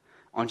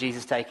 on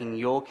Jesus taking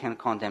your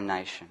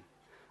condemnation,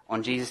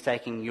 on Jesus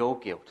taking your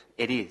guilt.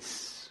 It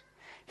is.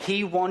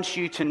 He wants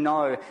you to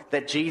know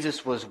that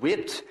Jesus was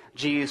whipped,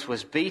 Jesus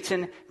was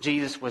beaten,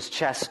 Jesus was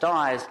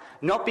chastised,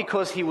 not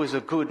because he was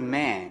a good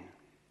man,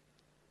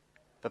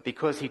 but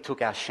because he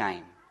took our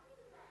shame,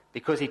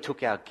 because he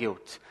took our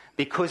guilt,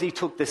 because he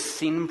took the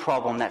sin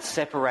problem that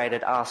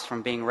separated us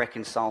from being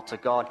reconciled to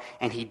God,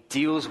 and he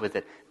deals with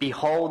it.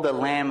 Behold the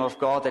Lamb of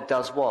God that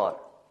does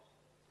what?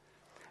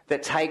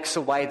 That takes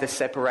away the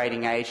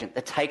separating agent,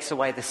 that takes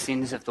away the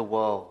sins of the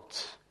world.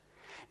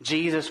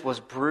 Jesus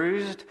was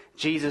bruised,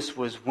 Jesus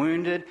was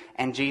wounded,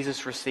 and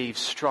Jesus received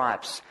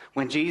stripes.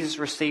 When Jesus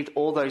received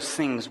all those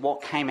things,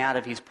 what came out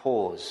of his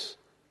pores?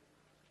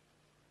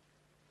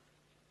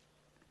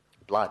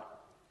 Blood.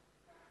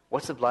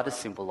 What's the blood a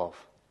symbol of?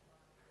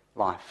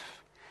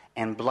 Life.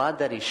 And blood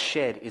that is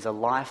shed is a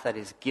life that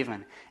is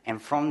given.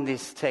 And from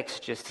this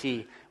text just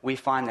here, we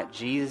find that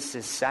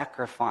Jesus'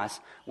 sacrifice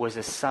was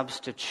a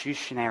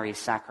substitutionary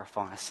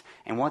sacrifice.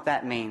 And what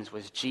that means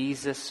was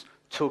Jesus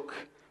took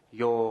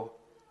your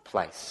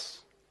place.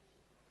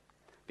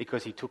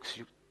 Because he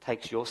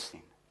takes your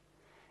sin.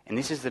 And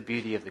this is the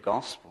beauty of the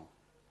gospel.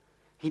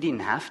 He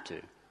didn't have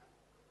to,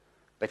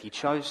 but he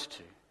chose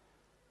to.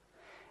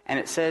 And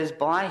it says,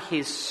 by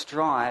his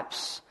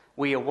stripes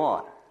we are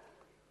what?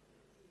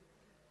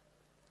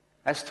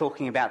 That's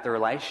talking about the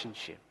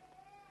relationship.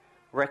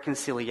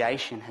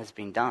 Reconciliation has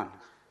been done.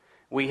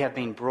 We have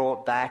been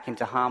brought back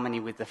into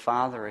harmony with the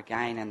Father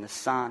again and the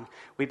Son.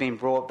 We've been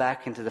brought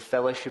back into the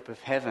fellowship of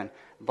heaven.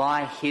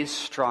 By his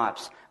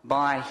stripes,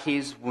 by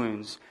his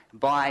wounds,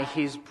 by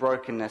his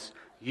brokenness,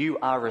 you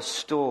are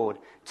restored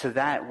to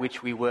that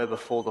which we were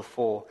before the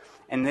fall.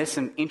 And there's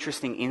some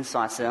interesting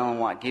insights that Ellen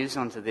White gives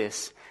onto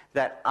this,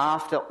 that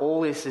after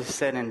all this is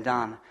said and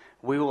done,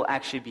 we will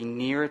actually be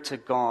nearer to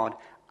God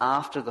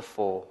after the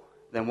fall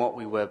than what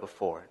we were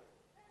before it.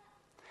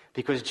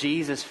 Because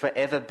Jesus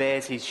forever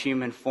bears his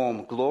human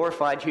form,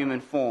 glorified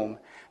human form,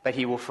 but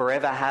he will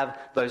forever have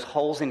those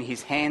holes in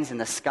his hands and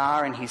the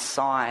scar in his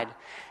side,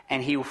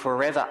 and he will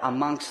forever,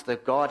 amongst the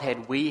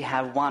Godhead, we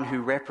have one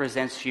who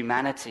represents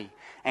humanity.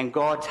 And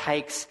God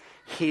takes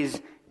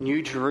his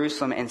New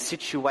Jerusalem and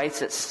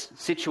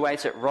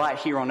situates it right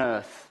here on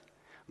earth.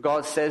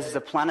 God says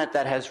the planet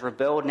that has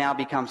rebelled now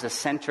becomes the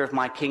center of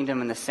my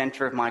kingdom and the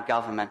center of my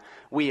government.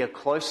 We are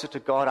closer to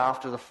God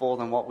after the fall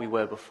than what we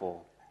were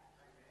before.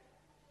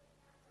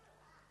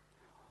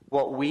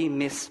 What we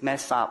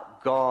mess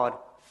up, God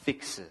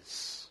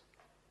fixes.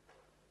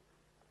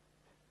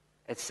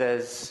 It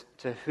says,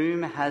 to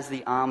whom has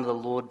the arm of the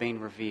Lord been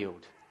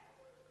revealed?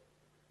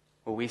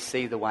 Well, we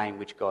see the way in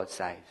which God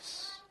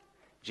saves.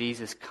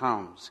 Jesus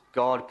comes,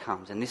 God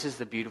comes, and this is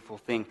the beautiful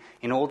thing.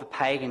 In all the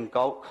pagan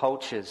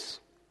cultures,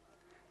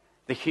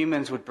 the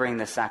humans would bring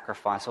the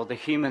sacrifice, or the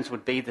humans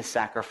would be the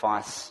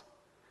sacrifice.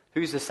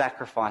 Who's the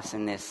sacrifice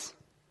in this?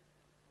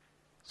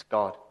 It's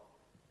God.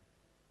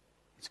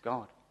 It's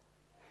God.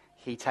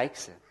 He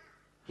takes it.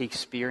 He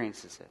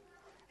experiences it.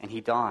 And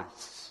he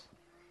dies.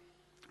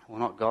 Well,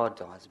 not God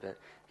dies, but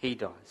he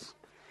dies.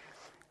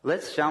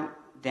 Let's jump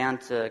down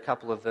to a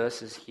couple of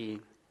verses here,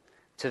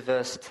 to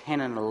verse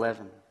 10 and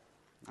 11.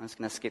 I'm just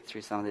going to skip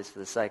through some of this for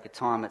the sake of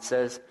time. It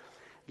says,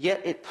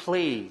 yet it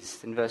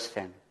pleased, in verse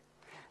 10,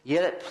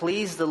 yet it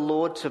pleased the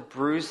Lord to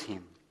bruise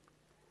him.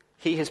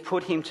 He has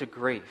put him to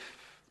grief.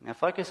 Now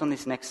focus on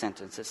this next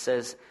sentence. It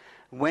says,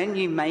 when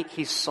you make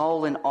his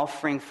soul an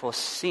offering for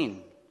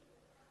sin,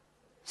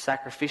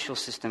 sacrificial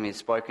system is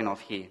spoken of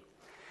here.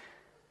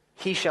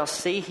 He shall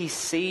see his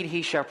seed,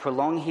 he shall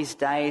prolong his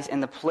days,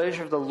 and the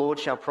pleasure of the Lord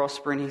shall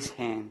prosper in his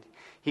hand.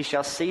 He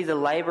shall see the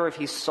labor of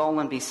his soul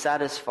and be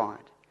satisfied.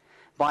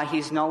 By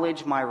his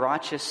knowledge my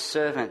righteous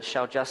servant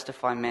shall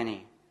justify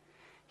many.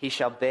 He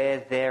shall bear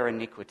their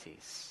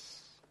iniquities.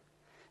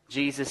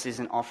 Jesus is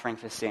an offering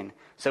for sin.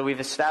 So we've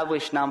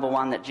established, number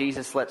one, that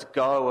Jesus lets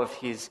go of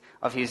his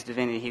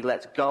divinity. He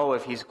lets go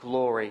of his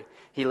glory.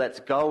 He lets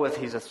go of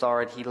his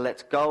authority. He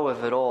lets go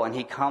of it all. And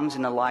he comes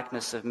in the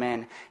likeness of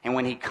men. And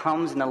when he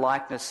comes in the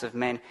likeness of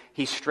men,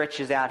 he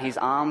stretches out his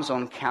arms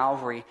on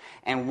Calvary.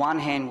 And one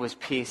hand was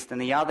pierced and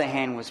the other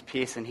hand was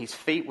pierced and his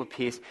feet were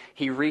pierced.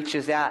 He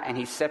reaches out and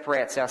he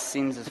separates our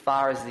sins as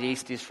far as the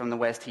east is from the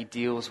west. He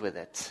deals with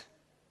it.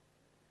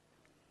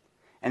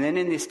 And then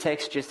in this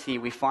text just here,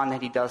 we find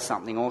that he does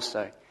something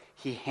also.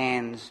 He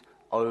hands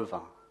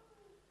over.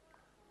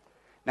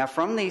 Now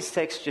from these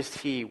texts just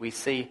here, we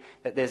see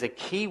that there's a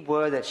key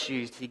word that's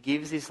used. He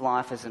gives his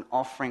life as an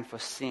offering for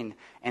sin.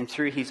 And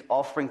through his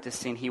offering to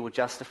sin, he will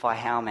justify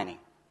how many?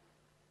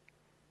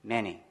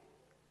 Many.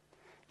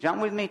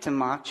 Jump with me to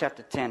Mark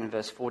chapter 10 and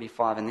verse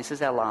 45. And this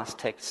is our last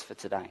text for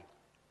today.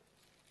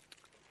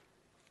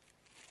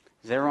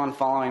 Is everyone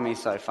following me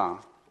so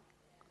far?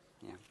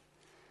 Yeah.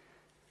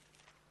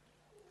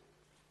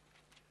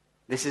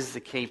 This is the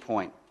key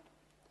point.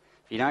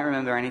 If you don't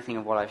remember anything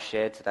of what I've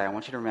shared today, I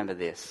want you to remember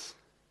this.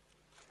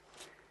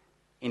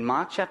 In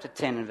Mark chapter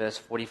 10 and verse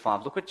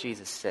 45, look what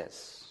Jesus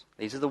says.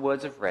 These are the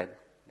words I've read.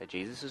 They're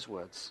Jesus'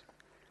 words.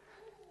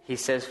 He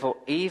says, for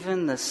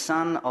even the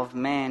Son of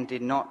Man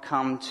did not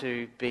come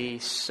to be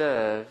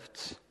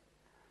served,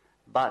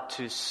 but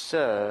to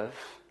serve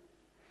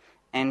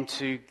and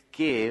to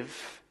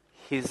give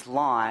his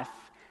life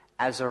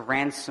as a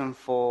ransom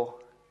for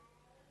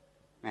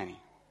many.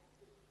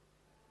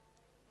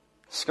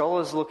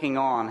 Scholars looking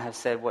on have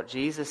said what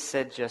Jesus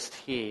said just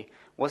here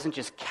wasn't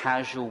just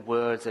casual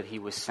words that he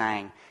was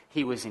saying.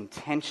 He was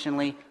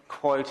intentionally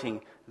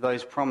quoting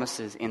those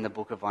promises in the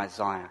book of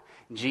Isaiah.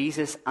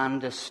 Jesus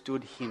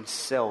understood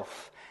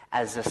himself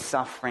as a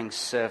suffering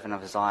servant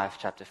of Isaiah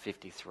chapter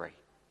 53.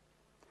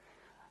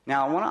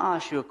 Now, I want to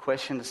ask you a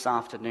question this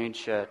afternoon,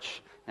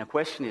 church. And the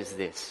question is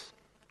this.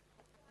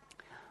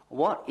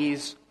 What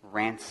is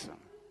ransom?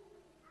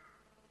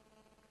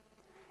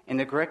 In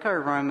the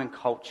Greco-Roman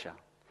culture,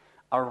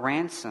 a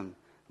ransom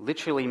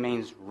literally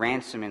means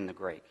ransom in the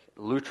Greek,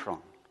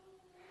 lutron.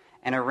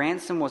 And a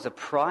ransom was a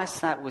price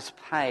that was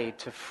paid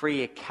to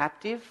free a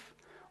captive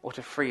or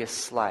to free a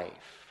slave.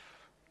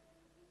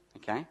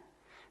 Okay?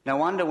 No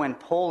wonder when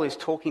Paul is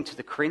talking to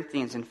the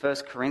Corinthians in 1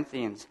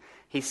 Corinthians,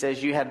 he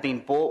says, you have been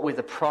bought with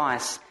a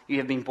price. You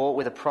have been bought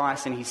with a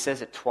price, and he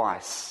says it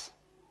twice.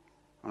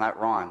 Well, that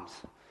rhymes.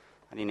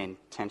 I didn't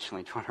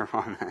intentionally try to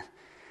rhyme that.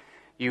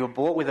 You were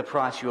bought with a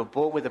price. You were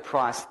bought with a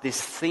price.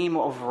 This theme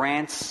of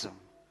ransom,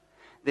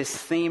 this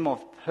theme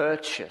of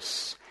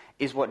purchase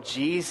is what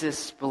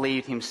Jesus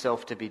believed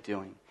himself to be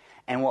doing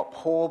and what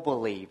Paul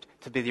believed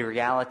to be the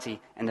reality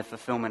and the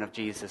fulfillment of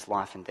Jesus'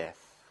 life and death.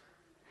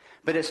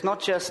 But it's not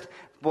just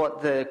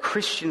what the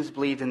Christians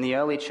believed in the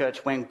early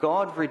church. When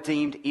God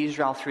redeemed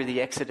Israel through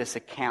the Exodus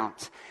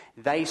account,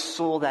 they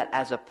saw that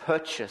as a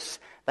purchase.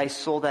 They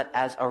saw that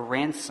as a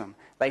ransom.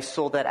 They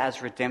saw that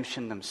as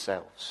redemption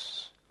themselves.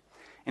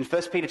 In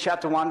 1 Peter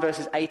chapter 1,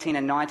 verses 18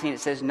 and 19,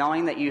 it says,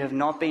 knowing that you have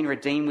not been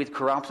redeemed with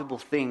corruptible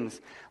things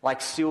like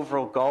silver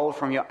or gold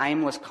from your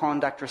aimless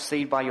conduct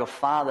received by your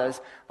fathers,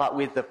 but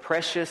with the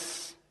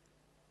precious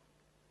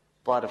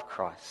blood of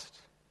Christ,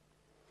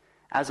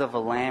 as of a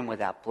lamb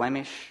without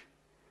blemish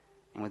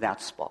and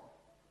without spot.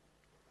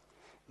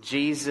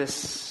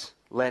 Jesus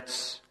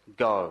lets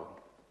go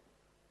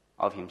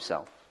of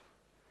himself.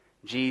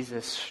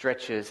 Jesus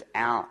stretches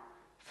out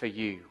for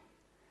you.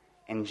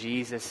 And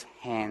Jesus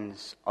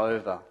hands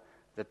over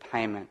the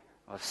payment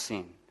of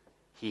sin.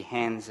 He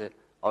hands it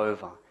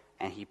over,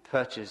 and he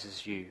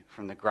purchases you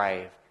from the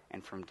grave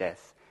and from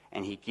death,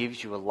 and he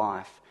gives you a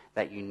life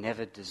that you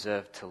never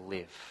deserved to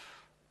live.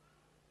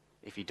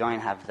 If you don't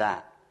have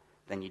that,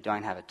 then you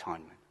don't have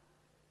atonement.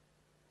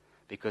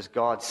 Because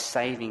God's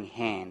saving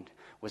hand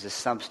was a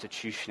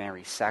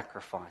substitutionary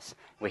sacrifice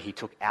where he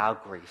took our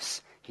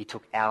griefs, he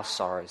took our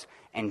sorrows,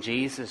 and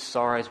Jesus'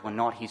 sorrows were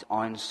not his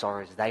own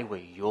sorrows, they were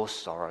your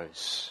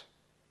sorrows.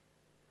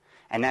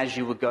 And as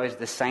you would go to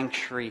the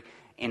sanctuary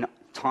in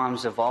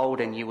times of old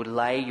and you would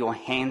lay your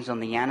hands on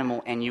the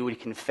animal and you would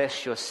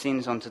confess your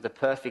sins onto the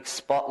perfect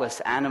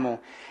spotless animal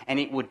and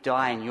it would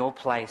die in your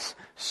place,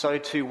 so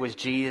too was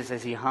Jesus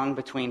as he hung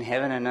between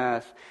heaven and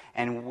earth.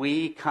 And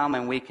we come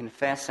and we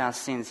confess our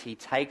sins. He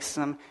takes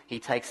them, he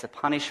takes the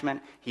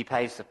punishment, he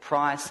pays the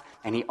price,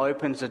 and he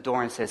opens the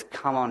door and says,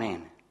 come on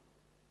in.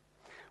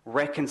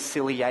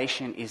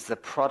 Reconciliation is the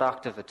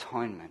product of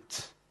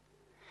atonement.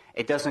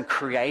 It doesn't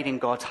create in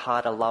God's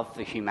heart a love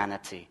for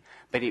humanity,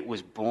 but it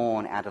was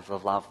born out of the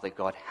love that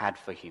God had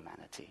for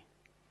humanity.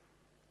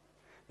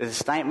 There's a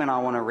statement I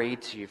want to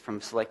read to you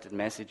from Selected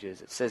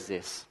Messages. It says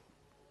this: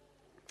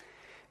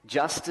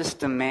 justice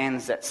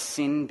demands that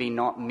sin be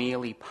not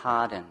merely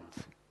pardoned,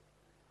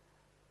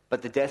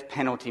 but the death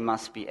penalty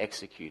must be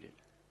executed.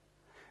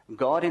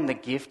 God, in the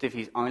gift of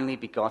his only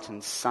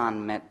begotten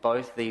Son, met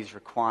both these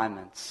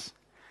requirements.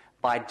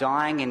 By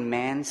dying in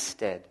man's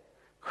stead,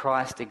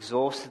 Christ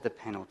exhausted the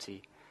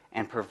penalty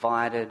and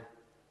provided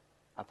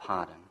a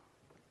pardon.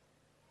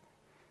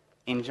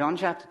 In John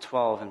chapter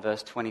 12 and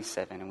verse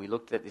 27, and we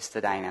looked at this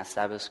today in our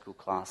Sabbath school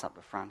class up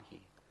the front here,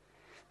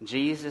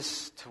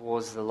 Jesus,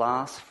 towards the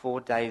last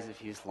 4 days of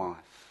his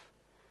life,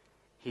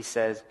 he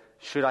says,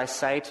 should I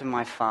say to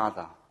my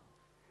Father,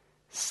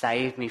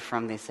 save me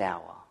from this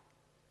hour?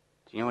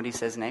 Do you know what he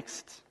says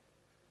next?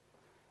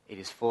 It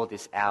is for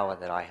this hour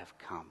that I have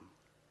come.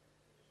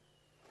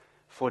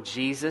 For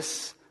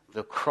Jesus,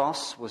 the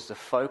cross was the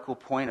focal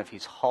point of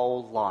his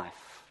whole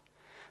life.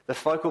 The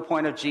focal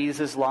point of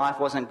Jesus' life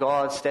wasn't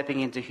God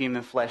stepping into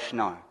human flesh,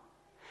 no.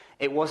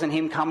 It wasn't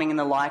him coming in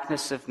the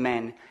likeness of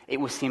men.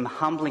 It was him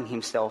humbling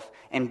himself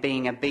and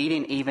being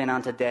obedient even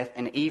unto death,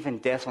 and even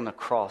death on the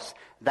cross.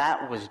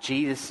 That was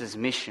Jesus'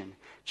 mission.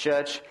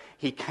 Church,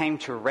 he came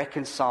to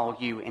reconcile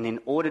you, and in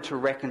order to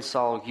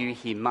reconcile you,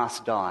 he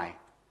must die.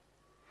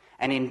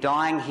 And in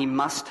dying, he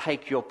must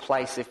take your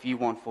place if you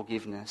want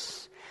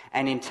forgiveness.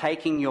 And in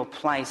taking your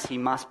place, he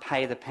must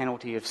pay the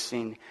penalty of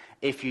sin.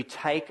 If you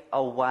take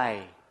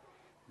away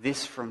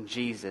this from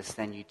Jesus,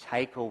 then you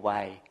take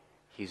away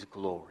his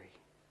glory.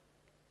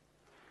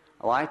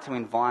 I'd like to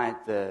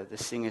invite the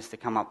singers to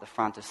come up the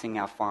front to sing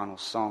our final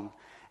song.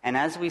 And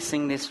as we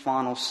sing this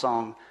final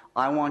song,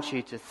 I want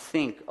you to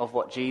think of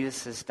what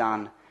Jesus has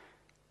done,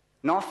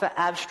 not for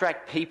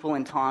abstract people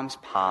in times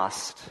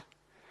past,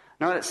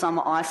 not at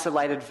some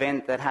isolated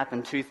event that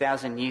happened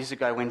 2,000 years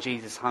ago when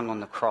Jesus hung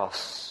on the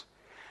cross.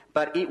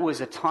 But it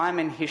was a time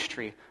in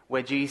history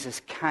where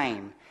Jesus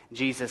came,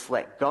 Jesus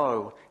let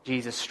go,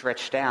 Jesus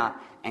stretched out,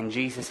 and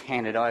Jesus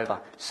handed over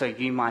so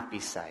you might be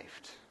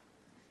saved.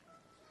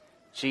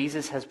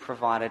 Jesus has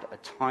provided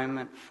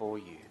atonement for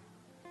you.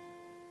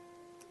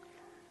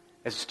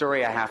 There's a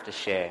story I have to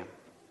share.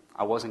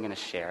 I wasn't going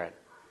to share it,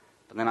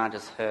 but then I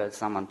just heard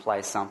someone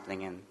play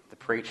something and the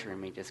preacher in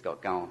me just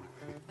got going.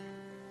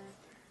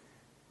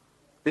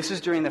 This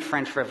was during the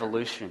French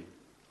Revolution.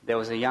 There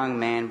was a young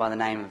man by the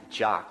name of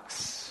Jacques.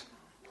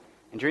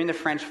 And during the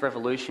French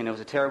Revolution, it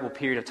was a terrible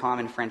period of time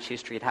in French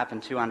history. It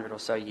happened 200 or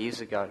so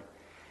years ago.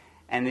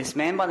 And this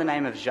man by the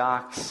name of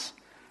Jacques,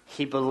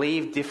 he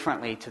believed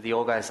differently to the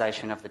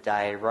organisation of the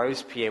day.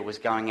 Robespierre was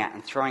going out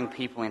and throwing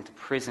people into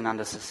prison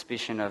under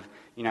suspicion of,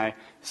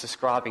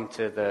 subscribing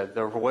to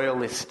the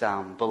royalist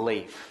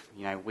belief.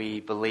 We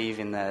believe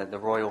in the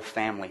royal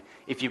family.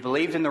 If you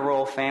believed in the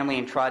royal family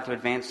and tried to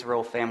advance the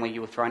royal family,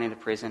 you were thrown into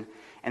prison.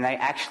 And they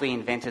actually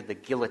invented the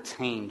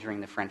guillotine during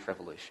the French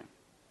Revolution.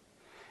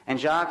 And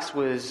Jacques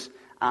was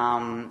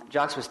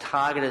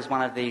targeted as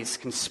one of these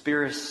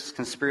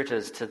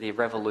conspirators to the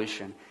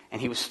revolution,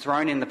 and he was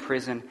thrown in the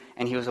prison,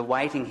 and he was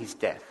awaiting his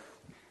death.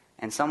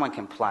 And someone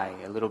can play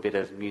a little bit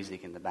of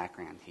music in the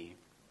background here.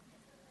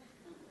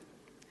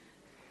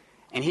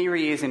 And here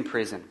he is in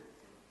prison,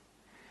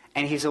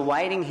 and he's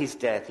awaiting his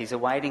death. He's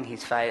awaiting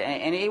his fate,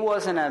 and it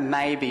wasn't a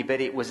maybe,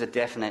 but it was a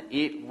definite.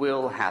 It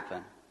will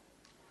happen.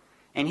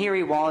 And here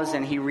he was,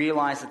 and he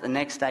realized that the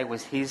next day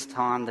was his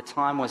time. The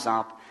time was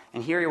up.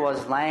 And here he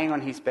was laying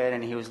on his bed,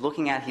 and he was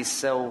looking out his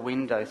cell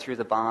window through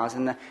the bars,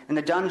 and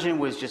the dungeon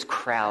was just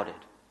crowded.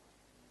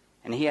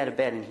 And he had a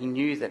bed, and he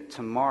knew that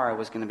tomorrow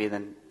was going to be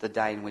the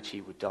day in which he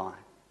would die.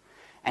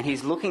 And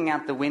he's looking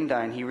out the window,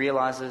 and he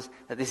realizes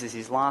that this is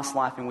his last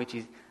life, in which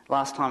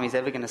last time he's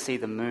ever going to see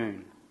the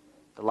moon,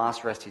 the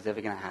last rest he's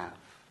ever going to have.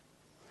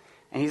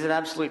 And he's at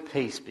absolute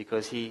peace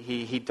because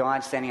he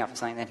died standing up for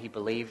something that he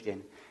believed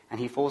in,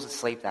 and he falls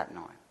asleep that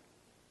night.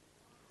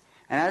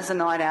 And as the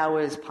night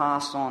hours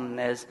pass on,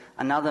 there's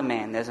another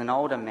man, there's an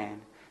older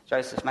man.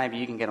 Joseph, maybe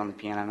you can get on the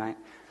piano, mate.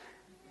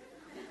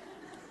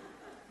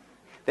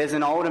 There's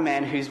an older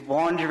man who's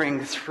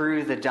wandering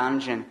through the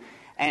dungeon,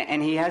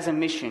 And he has a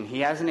mission, he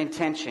has an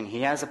intention,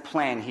 he has a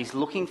plan. He's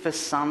looking for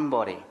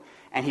somebody.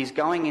 And he's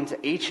going into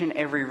each and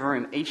every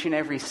room, each and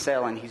every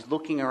cell, and he's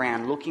looking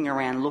around,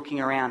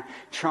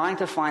 trying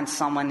to find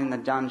someone in the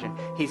dungeon.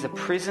 He's a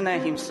prisoner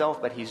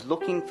himself, but he's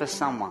looking for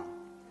someone.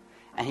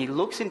 And he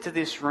looks into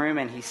this room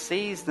and he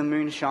sees the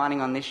moon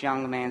shining on this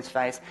young man's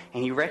face,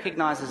 and he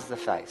recognizes the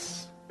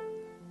face.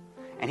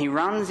 And he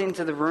runs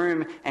into the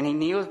room and he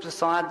kneels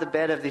beside the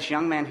bed of this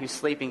young man who's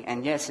sleeping,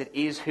 and yes, it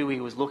is who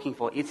he was looking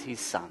for. It's his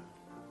son.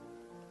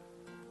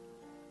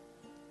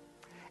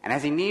 And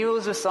as he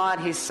kneels beside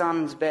his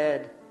son's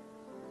bed,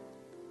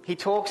 he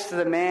talks to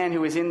the man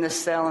who is in the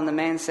cell, and the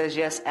man says,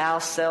 yes,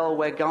 our cell,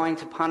 we're going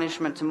to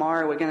punishment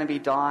tomorrow, we're going to be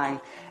dying.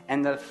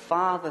 And the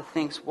father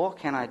thinks, what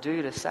can I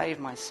do to save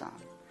my son?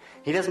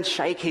 He doesn't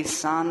shake his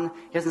son,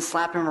 he doesn't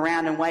slap him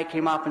around and wake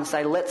him up and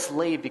say, let's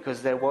leave,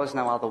 because there was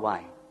no other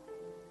way.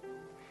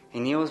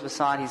 He kneels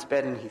beside his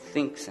bed and he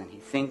thinks and he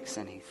thinks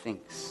and he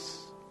thinks.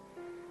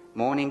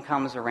 Morning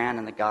comes around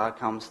and the guard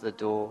comes to the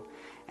door.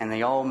 And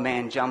the old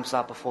man jumps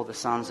up before the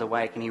son's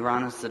awake, and he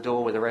runs to the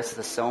door with the rest of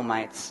the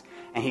cellmates.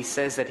 And he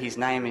says that his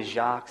name is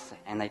Jacques,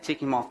 and they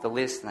tick him off the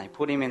list, and they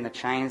put him in the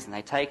chains, and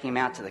they take him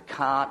out to the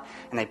cart,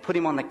 and they put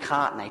him on the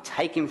cart, and they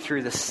take him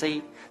through the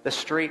street,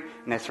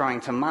 and they're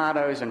throwing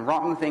tomatoes and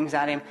rotten things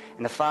at him,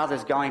 and the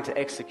father's going to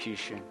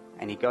execution,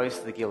 and he goes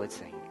to the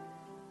guillotine.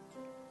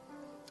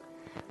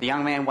 The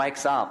young man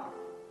wakes up,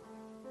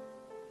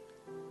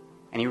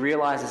 and he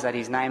realizes that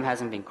his name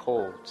hasn't been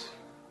called.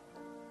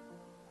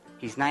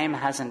 His name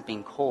hasn't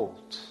been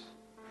called.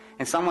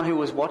 And someone who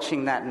was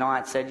watching that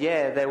night said,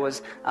 yeah, there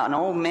was an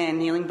old man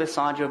kneeling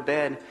beside your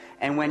bed,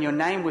 and when your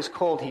name was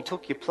called, he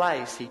took your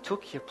place, he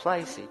took your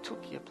place, he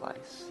took your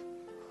place.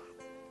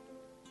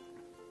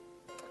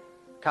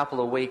 A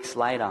couple of weeks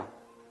later,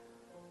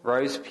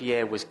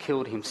 Robespierre was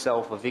killed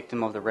himself, a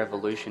victim of the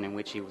revolution in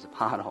which he was a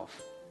part of.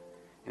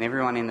 And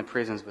everyone in the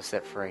prisons was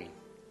set free.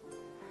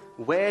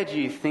 Where do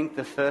you think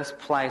the first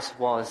place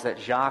was that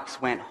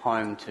Jacques went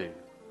home to?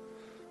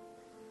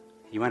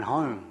 He went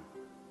home.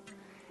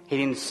 He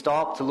didn't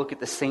stop to look at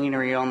the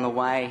scenery on the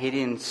way. He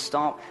didn't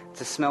stop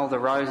to smell the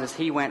roses.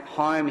 He went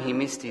home. He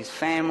missed his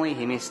family.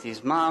 He missed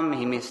his mum.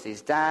 He missed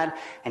his dad.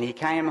 And he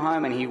came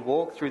home and he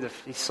walked through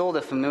he saw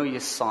the familiar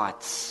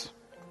sights.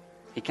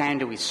 He came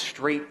to his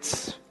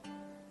streets.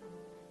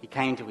 He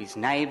came to his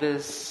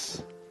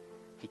neighbours.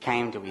 He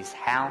came to his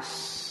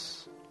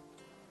house.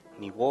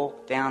 And he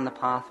walked down the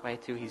pathway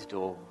to his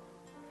door.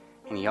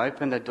 And he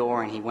opened the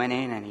door and he went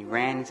in and he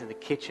ran into the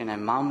kitchen,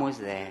 and Mum was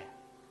there.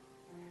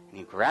 And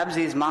he grabs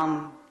his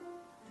mum,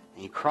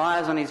 and he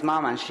cries on his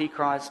mum, and she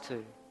cries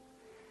too.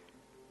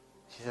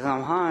 She says,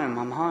 I'm home,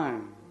 I'm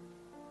home.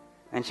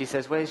 And she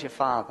says, where's your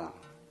father?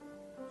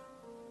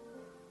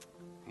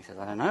 He says,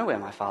 I don't know where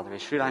my father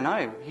is. Should I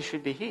know? He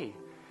should be here.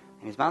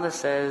 And his mother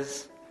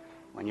says,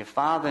 when your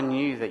father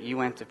knew that you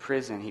went to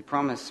prison, he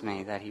promised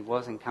me that he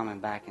wasn't coming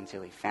back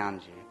until he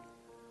found you.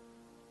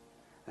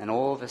 And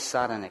all of a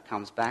sudden it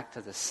comes back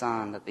to the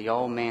son that the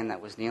old man that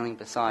was kneeling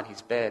beside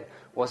his bed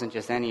wasn't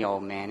just any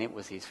old man, it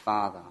was his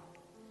father.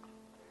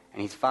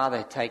 And his father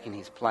had taken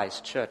his place.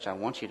 Church, I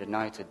want you to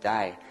know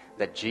today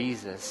that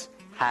Jesus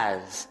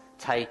has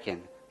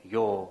taken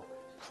your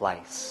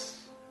place.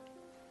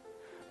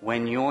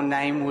 When your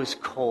name was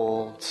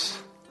called,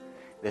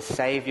 the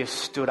Saviour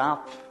stood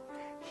up,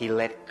 he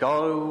let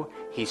go,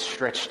 he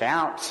stretched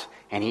out,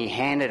 and he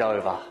handed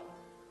over.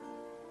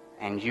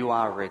 And you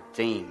are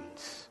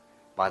redeemed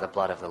by the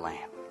blood of the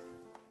Lamb.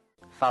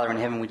 Father in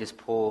heaven, we just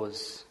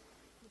pause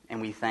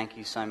and we thank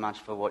you so much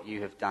for what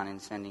you have done in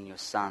sending your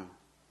Son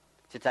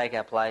to take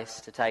our place,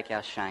 to take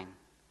our shame,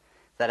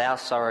 that our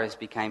sorrows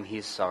became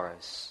his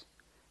sorrows,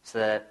 so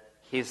that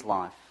his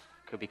life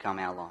could become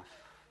our life.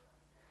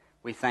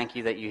 We thank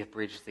you that you have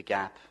bridged the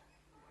gap.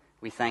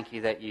 We thank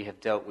you that you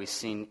have dealt with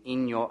sin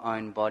in your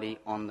own body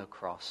on the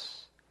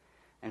cross.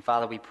 And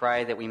Father, we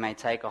pray that we may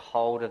take a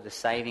hold of the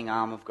saving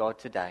arm of God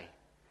today,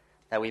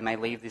 that we may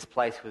leave this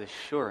place with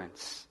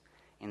assurance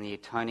in the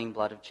atoning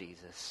blood of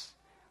Jesus.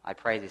 I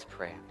pray this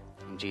prayer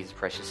in Jesus'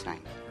 precious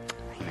name.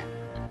 Amen.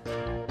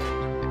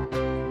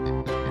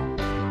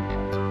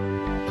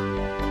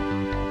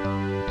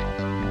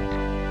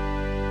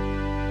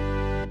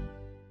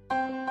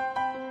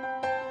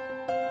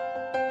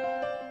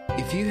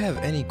 If you have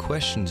any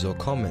questions or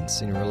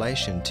comments in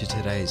relation to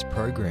today's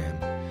program,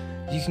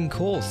 you can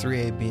call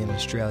 3ABN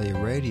Australia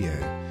Radio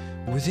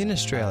within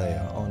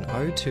Australia on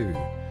 02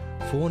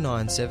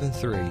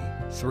 4973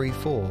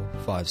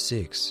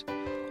 3456,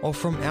 or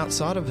from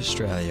outside of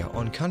Australia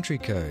on country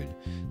code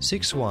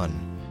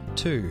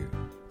 612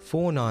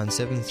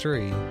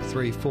 4973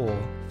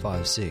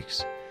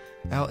 3456.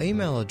 Our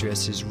email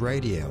address is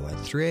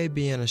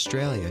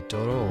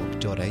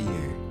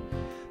radio@3abnaustralia.org.au.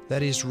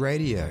 That is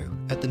radio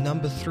at the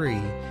number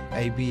 3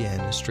 ABN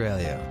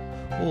Australia,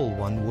 all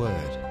one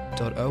word,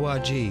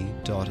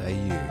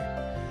 .org.au.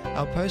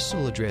 Our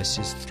postal address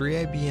is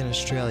 3ABN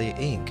Australia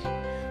Inc.,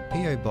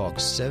 PO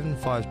Box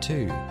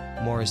 752,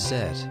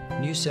 Morisset,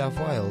 New South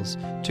Wales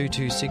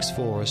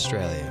 2264,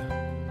 Australia.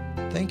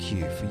 Thank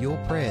you for your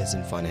prayers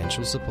and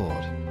financial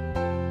support.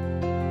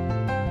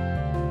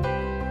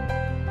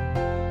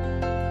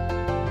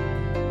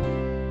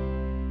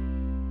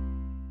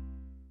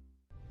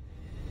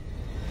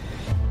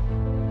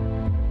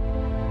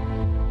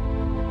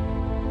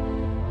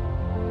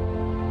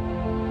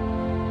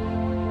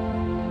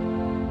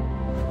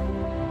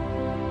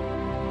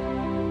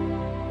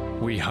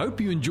 We hope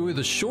you enjoy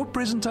the short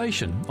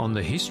presentation on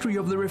the history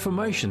of the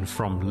Reformation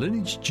from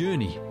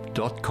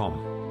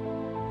lineagejourney.com.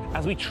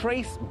 As we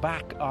trace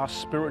back our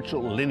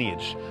spiritual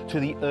lineage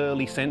to the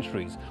early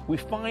centuries, we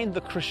find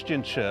the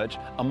Christian church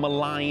a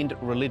maligned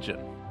religion.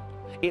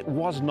 It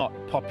was not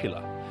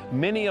popular.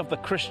 Many of the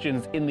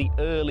Christians in the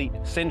early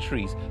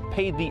centuries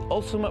paid the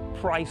ultimate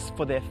price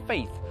for their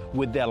faith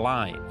with their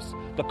lives.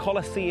 The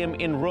Colosseum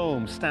in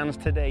Rome stands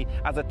today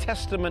as a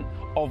testament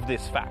of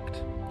this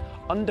fact.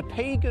 Under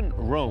pagan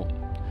Rome,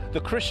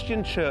 the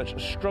Christian church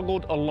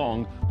struggled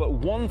along, but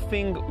one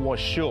thing was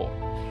sure.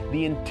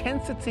 The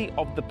intensity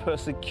of the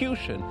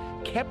persecution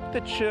kept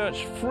the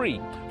church free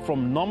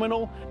from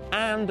nominal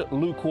and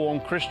lukewarm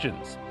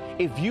Christians.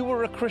 If you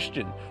were a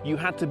Christian, you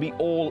had to be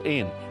all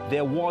in.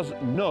 There was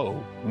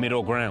no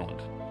middle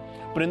ground.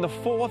 But in the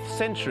 4th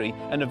century,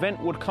 an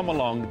event would come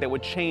along that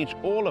would change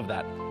all of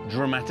that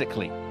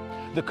dramatically.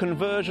 The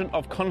conversion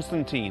of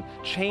Constantine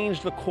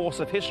changed the course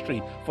of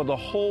history for the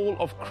whole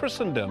of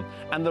Christendom,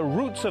 and the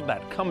roots of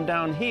that come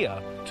down here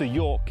to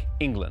York,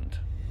 England.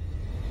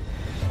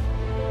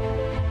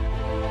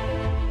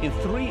 In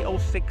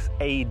 306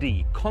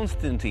 AD,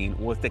 Constantine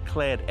was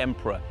declared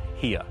emperor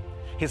here.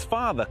 His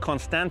father,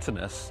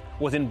 Constantinus,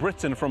 was in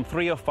Britain from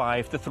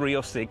 305 to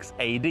 306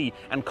 AD,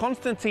 and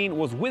Constantine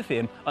was with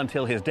him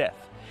until his death.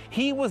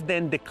 He was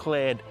then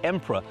declared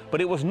emperor,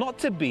 but it was not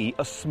to be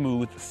a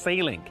smooth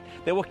sailing.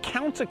 There were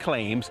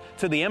counterclaims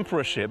to the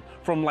emperorship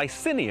from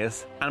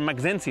Licinius and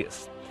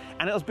Maxentius.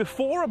 And it was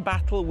before a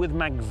battle with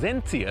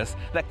Maxentius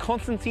that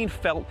Constantine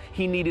felt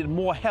he needed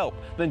more help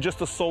than just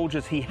the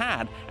soldiers he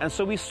had, and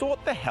so he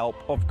sought the help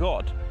of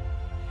God.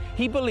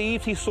 He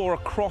believed he saw a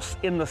cross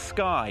in the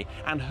sky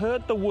and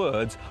heard the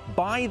words,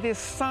 "By this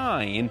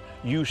sign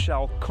you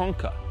shall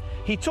conquer."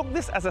 He took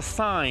this as a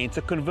sign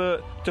to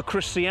convert to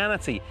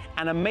Christianity,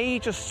 and a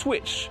major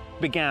switch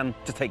began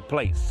to take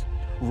place.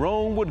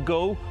 Rome would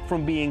go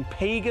from being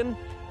pagan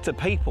to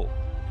papal,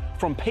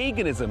 from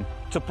paganism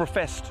to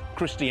professed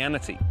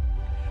Christianity.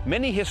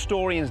 Many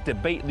historians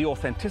debate the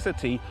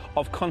authenticity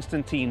of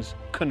Constantine's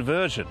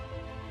conversion.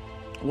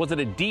 Was it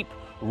a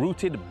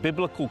deep-rooted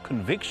biblical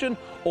conviction,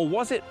 or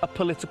was it a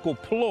political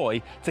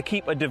ploy to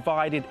keep a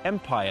divided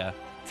empire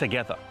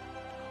together?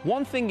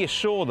 One thing is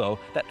sure, though,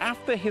 that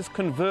after his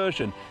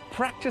conversion,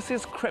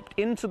 practices crept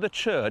into the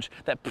church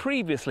that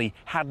previously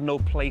had no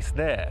place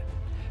there.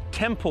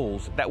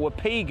 Temples that were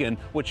pagan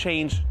were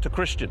changed to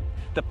Christian.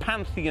 The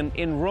Pantheon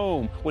in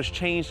Rome was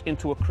changed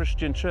into a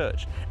Christian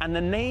church. And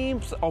the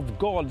names of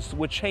gods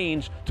were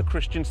changed to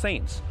Christian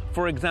saints.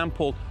 For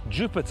example,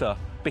 Jupiter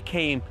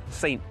became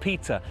Saint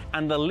Peter,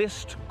 and the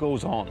list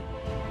goes on.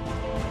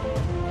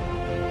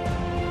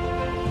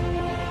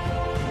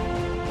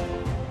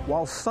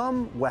 While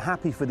some were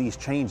happy for these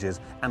changes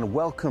and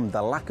welcomed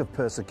the lack of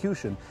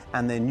persecution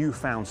and their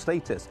newfound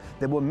status,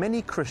 there were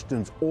many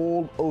Christians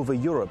all over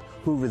Europe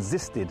who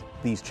resisted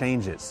these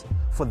changes.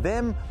 For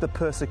them, the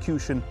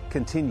persecution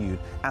continued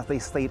as they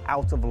stayed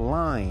out of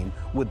line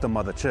with the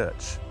Mother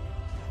Church.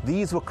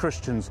 These were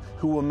Christians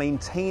who were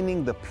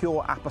maintaining the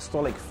pure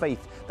apostolic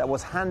faith that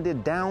was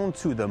handed down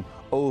to them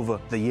over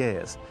the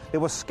years. There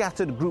were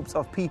scattered groups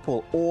of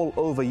people all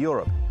over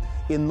Europe,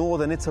 in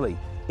northern Italy,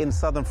 in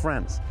southern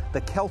France, the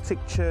Celtic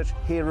Church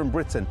here in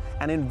Britain,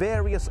 and in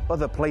various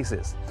other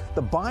places.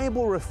 The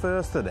Bible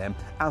refers to them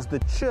as the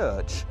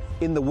church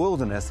in the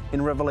wilderness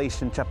in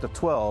Revelation chapter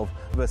 12,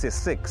 verses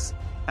 6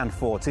 and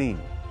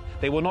 14.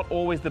 They were not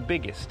always the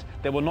biggest,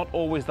 they were not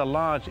always the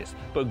largest,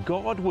 but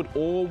God would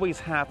always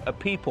have a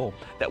people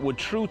that were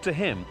true to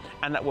Him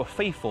and that were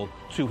faithful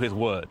to His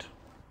word.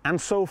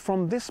 And so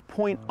from this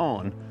point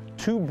on,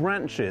 two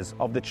branches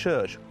of the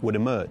church would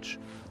emerge.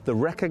 The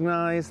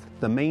recognized,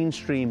 the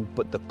mainstream,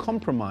 but the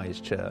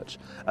compromised church,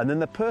 and then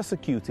the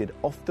persecuted,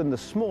 often the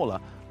smaller,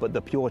 but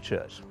the pure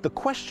church. The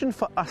question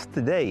for us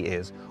today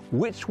is,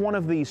 which one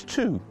of these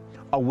two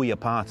are we a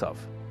part of?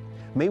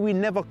 May we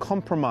never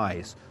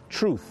compromise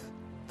truth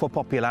for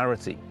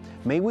popularity.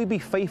 May we be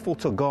faithful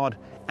to God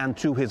and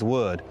to His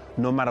word,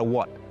 no matter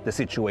what the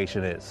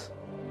situation is.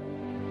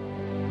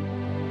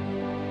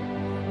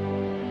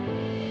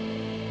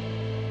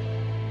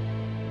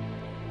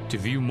 To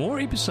view more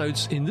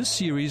episodes in this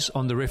series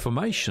on the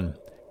Reformation,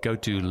 go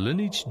to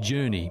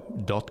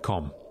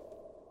lineagejourney.com.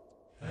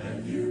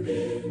 Have you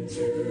been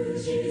to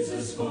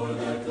Jesus for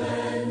the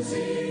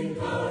cleansing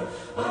power?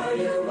 Are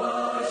you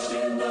washed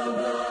in the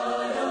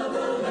blood of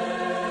the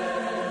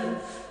Lamb?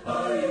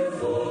 Are you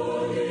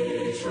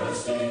fully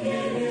trusting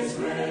in His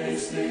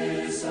grace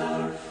this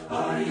hour?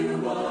 Are you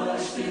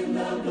washed in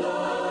the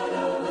blood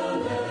of the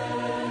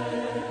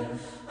Lamb?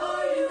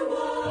 Are you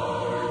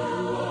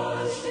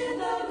washed in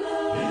the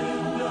blood?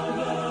 In the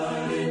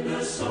blood, in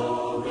the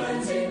soul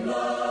cleansing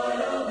blood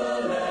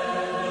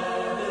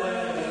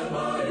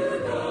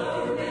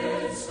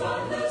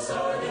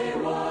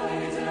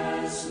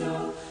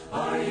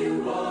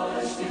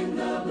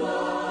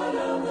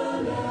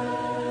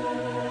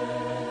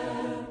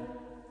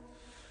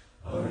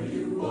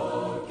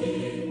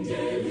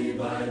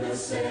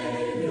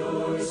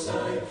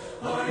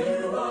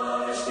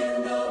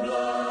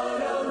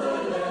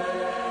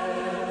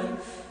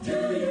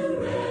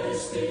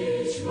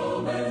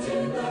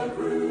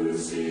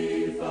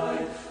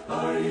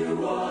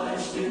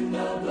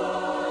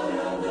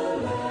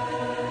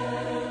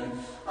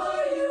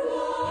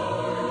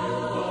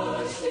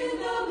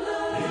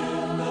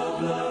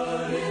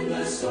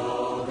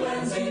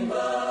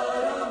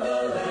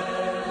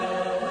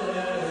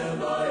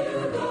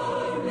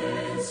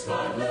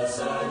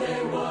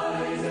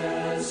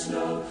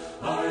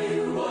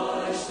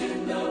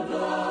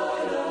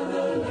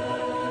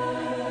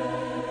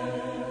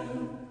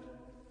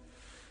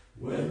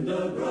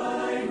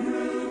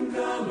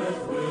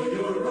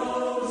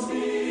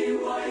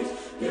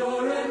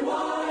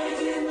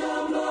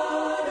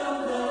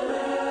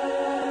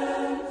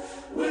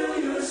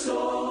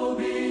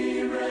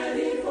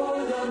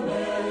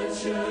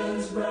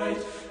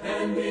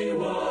and be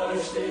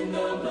washed in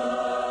the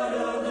blood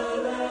of the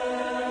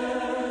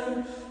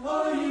Lamb.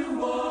 Are you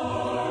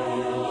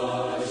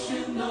washed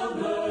in the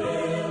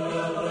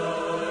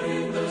blood,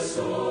 in the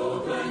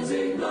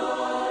soul-cleansing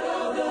blood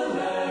of the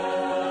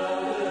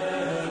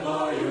Lamb?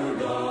 Are your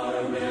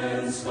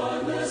garments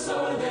spotless?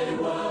 Are they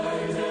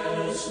white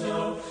as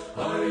snow?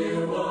 Are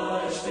you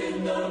washed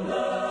in the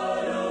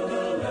blood of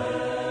the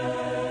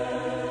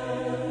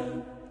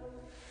Lamb?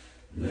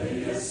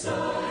 Lay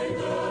aside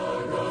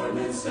the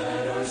garments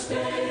that are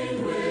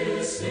stained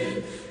with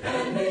sin,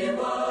 and be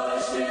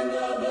washed in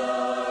the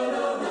blood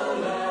of the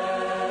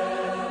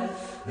Lamb.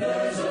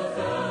 There's a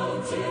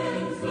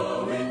fountain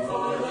flowing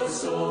for the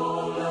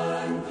soul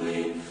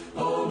unclean.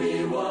 Oh,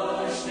 be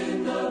washed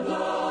in the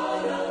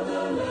blood of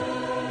the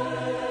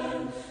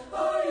Lamb.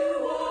 Are you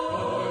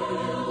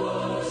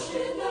washed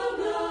in the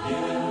blood?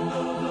 In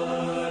the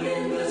blood,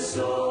 in the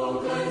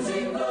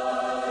soul-cleansing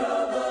blood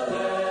of the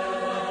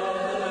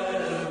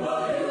Lamb.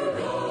 Are your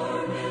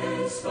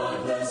garments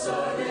spotless?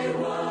 Are they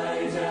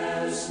white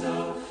as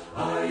snow?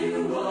 Are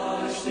you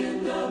washed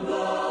in the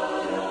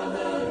blood of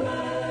the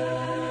Lamb?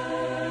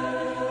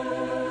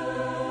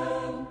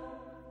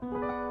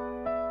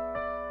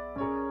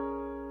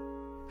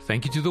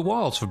 Thank you to the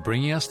Wilds for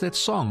bringing us that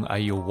song, Are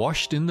You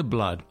Washed in the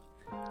Blood?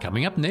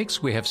 Coming up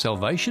next, we have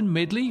Salvation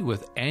Medley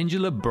with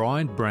Angela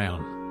Bryant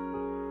Brown.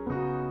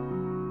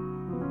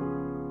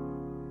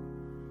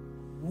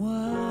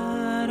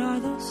 What are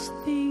those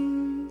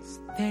things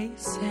they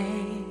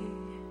say?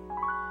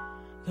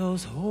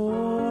 Those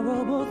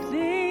horrible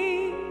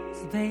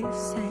things they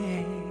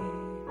say.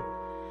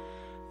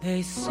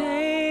 They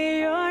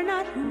say you're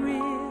not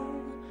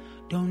real,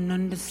 don't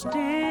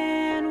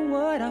understand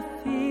what I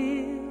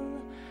feel.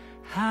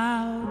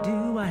 How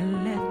do I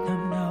let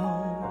them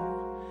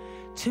know?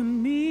 To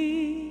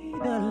me,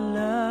 the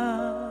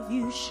love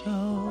you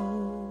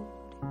showed.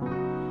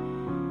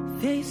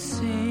 They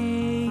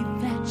say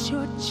that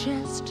you're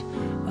just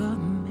a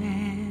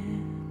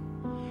man.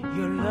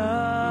 Your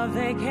love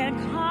they can't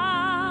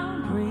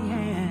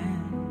comprehend.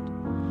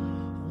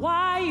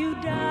 Why you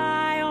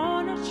die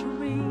on a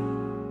tree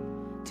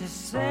to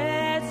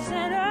set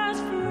sinners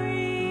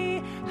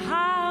free?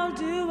 How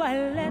do I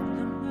let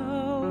them know?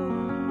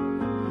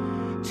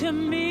 To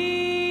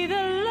me,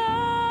 the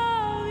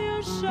love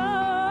you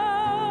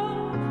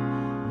show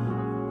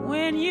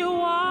when you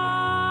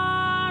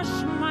wash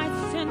my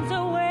sins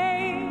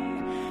away.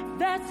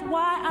 That's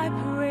why I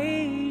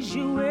praise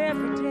you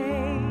every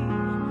day.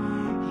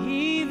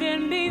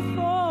 Even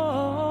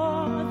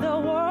before the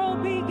world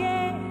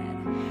began,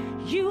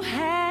 you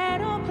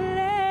had a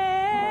plan.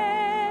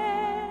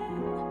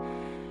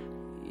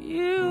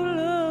 You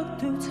looked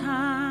through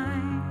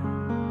time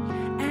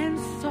and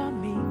saw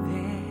me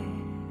there.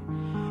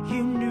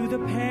 You knew the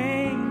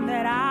pain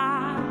that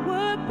I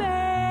would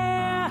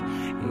bear.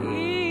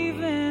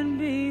 Even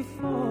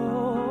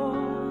before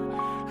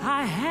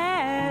I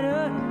had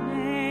a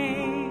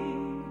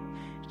name.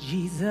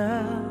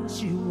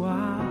 Jesus, you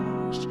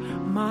washed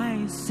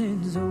my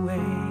sins away.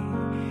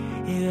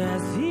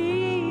 Yes,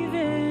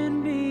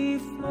 even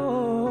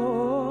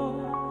before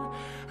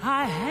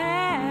I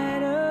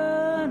had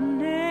a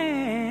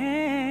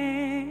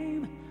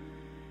name.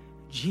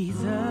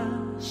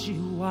 Jesus,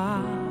 you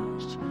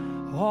washed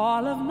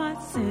all of my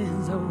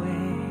sins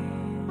away.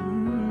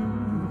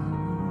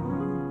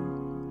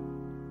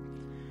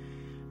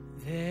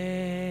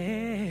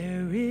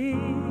 There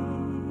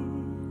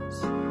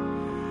is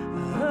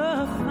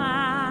a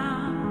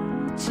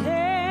fountain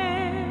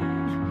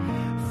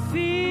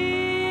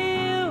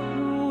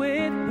filled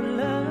with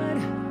blood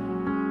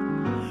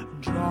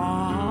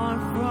drawn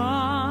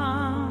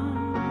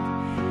from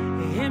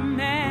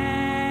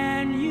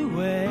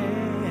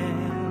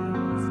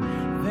Emmanuel's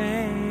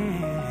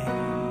veins,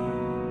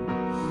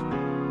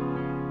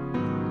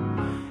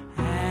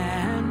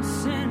 and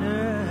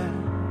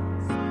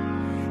sinners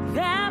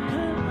that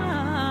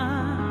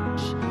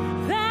plunge,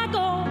 that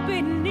go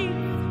beneath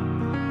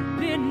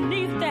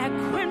that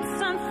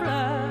crimson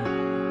flood,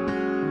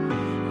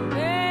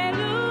 they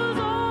lose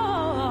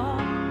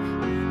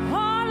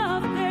all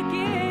of their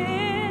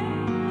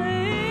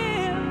guilty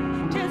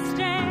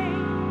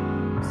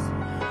stains.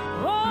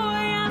 Oh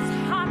yes,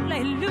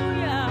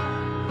 hallelujah.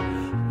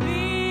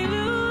 We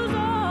lose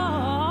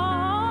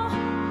all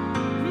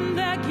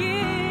the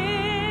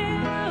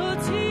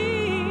guilty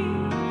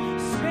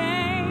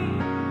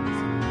stains.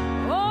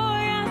 Oh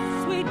yes,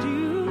 we do.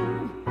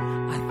 I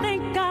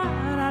thank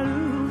God I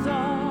lose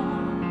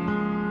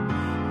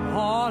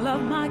all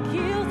of my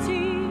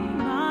guilty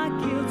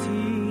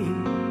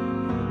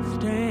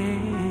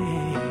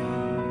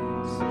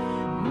stains.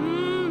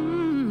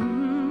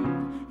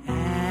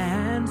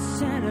 And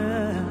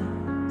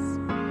sinners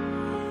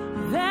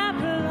that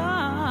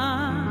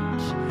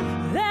plunge,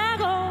 that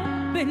go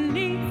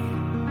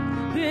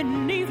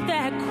beneath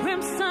that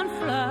crimson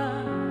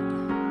flood,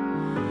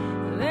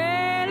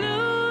 they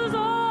lose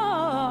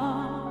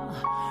all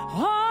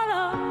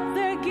of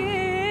their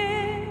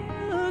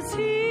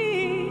guilty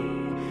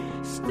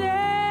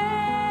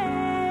stains.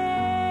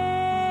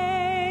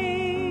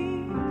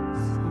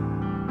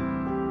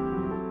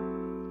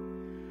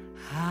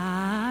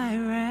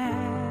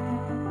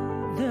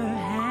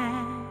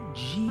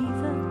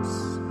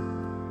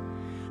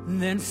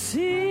 than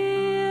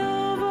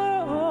silver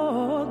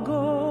or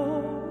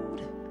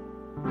gold.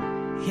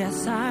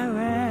 Yes, I'd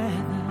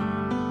rather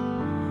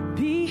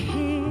be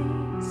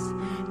his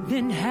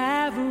than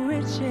have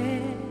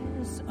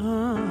riches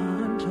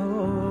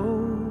untold.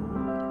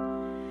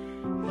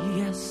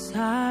 Yes,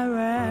 I'd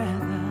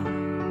rather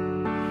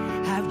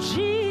have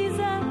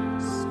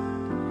Jesus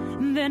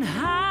than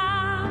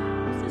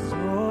houses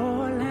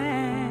or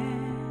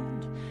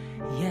land.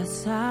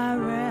 Yes, I'd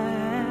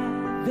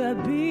rather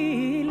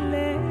be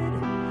led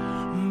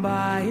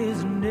by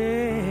his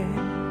name,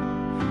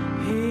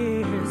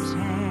 his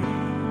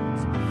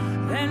hands,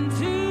 than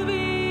to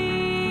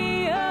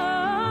be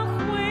a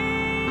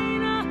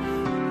queen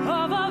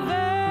of a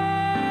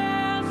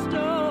vast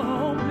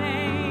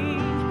domain,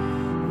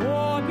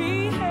 or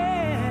be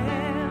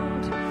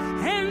held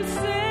in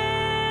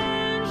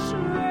sensuous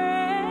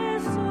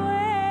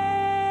ways.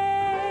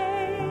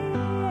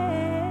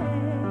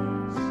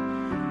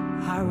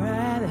 I'd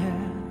rather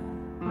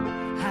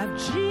have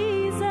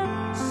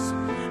Jesus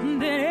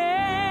than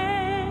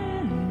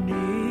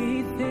anything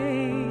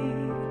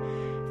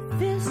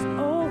this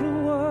old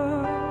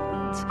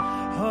world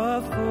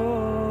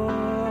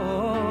affords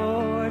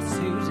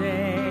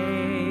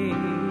today,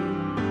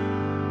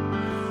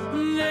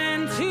 than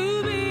to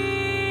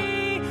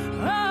be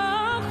a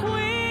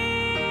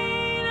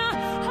queen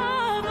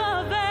of a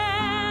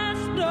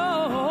vast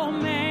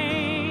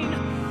domain,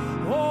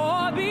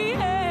 or be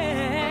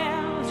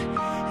held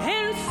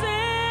in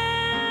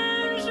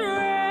sensuous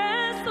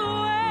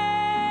ways.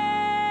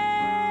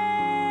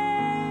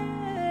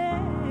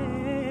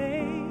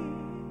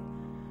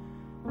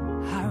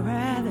 I'd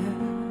rather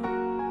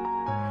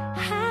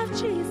have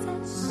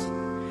Jesus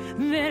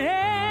than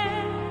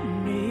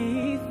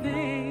anything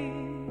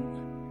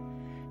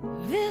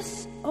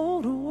this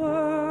old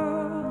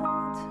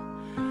world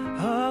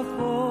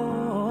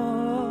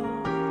affords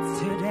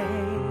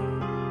today.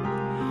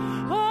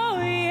 Oh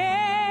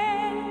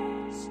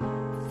yes,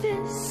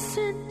 this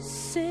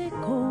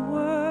sensical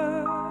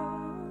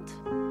world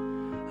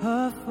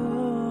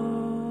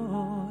affords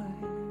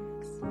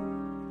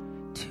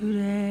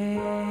today.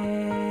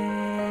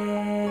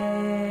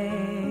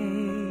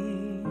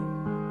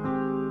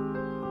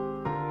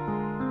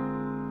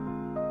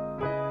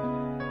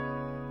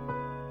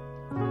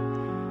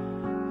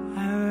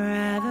 I'd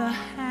rather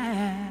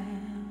have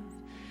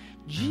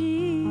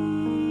Jesus.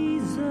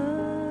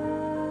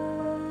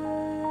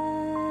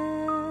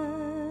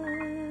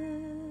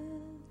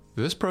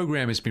 This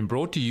program has been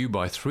brought to you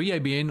by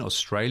 3ABN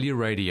Australia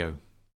Radio.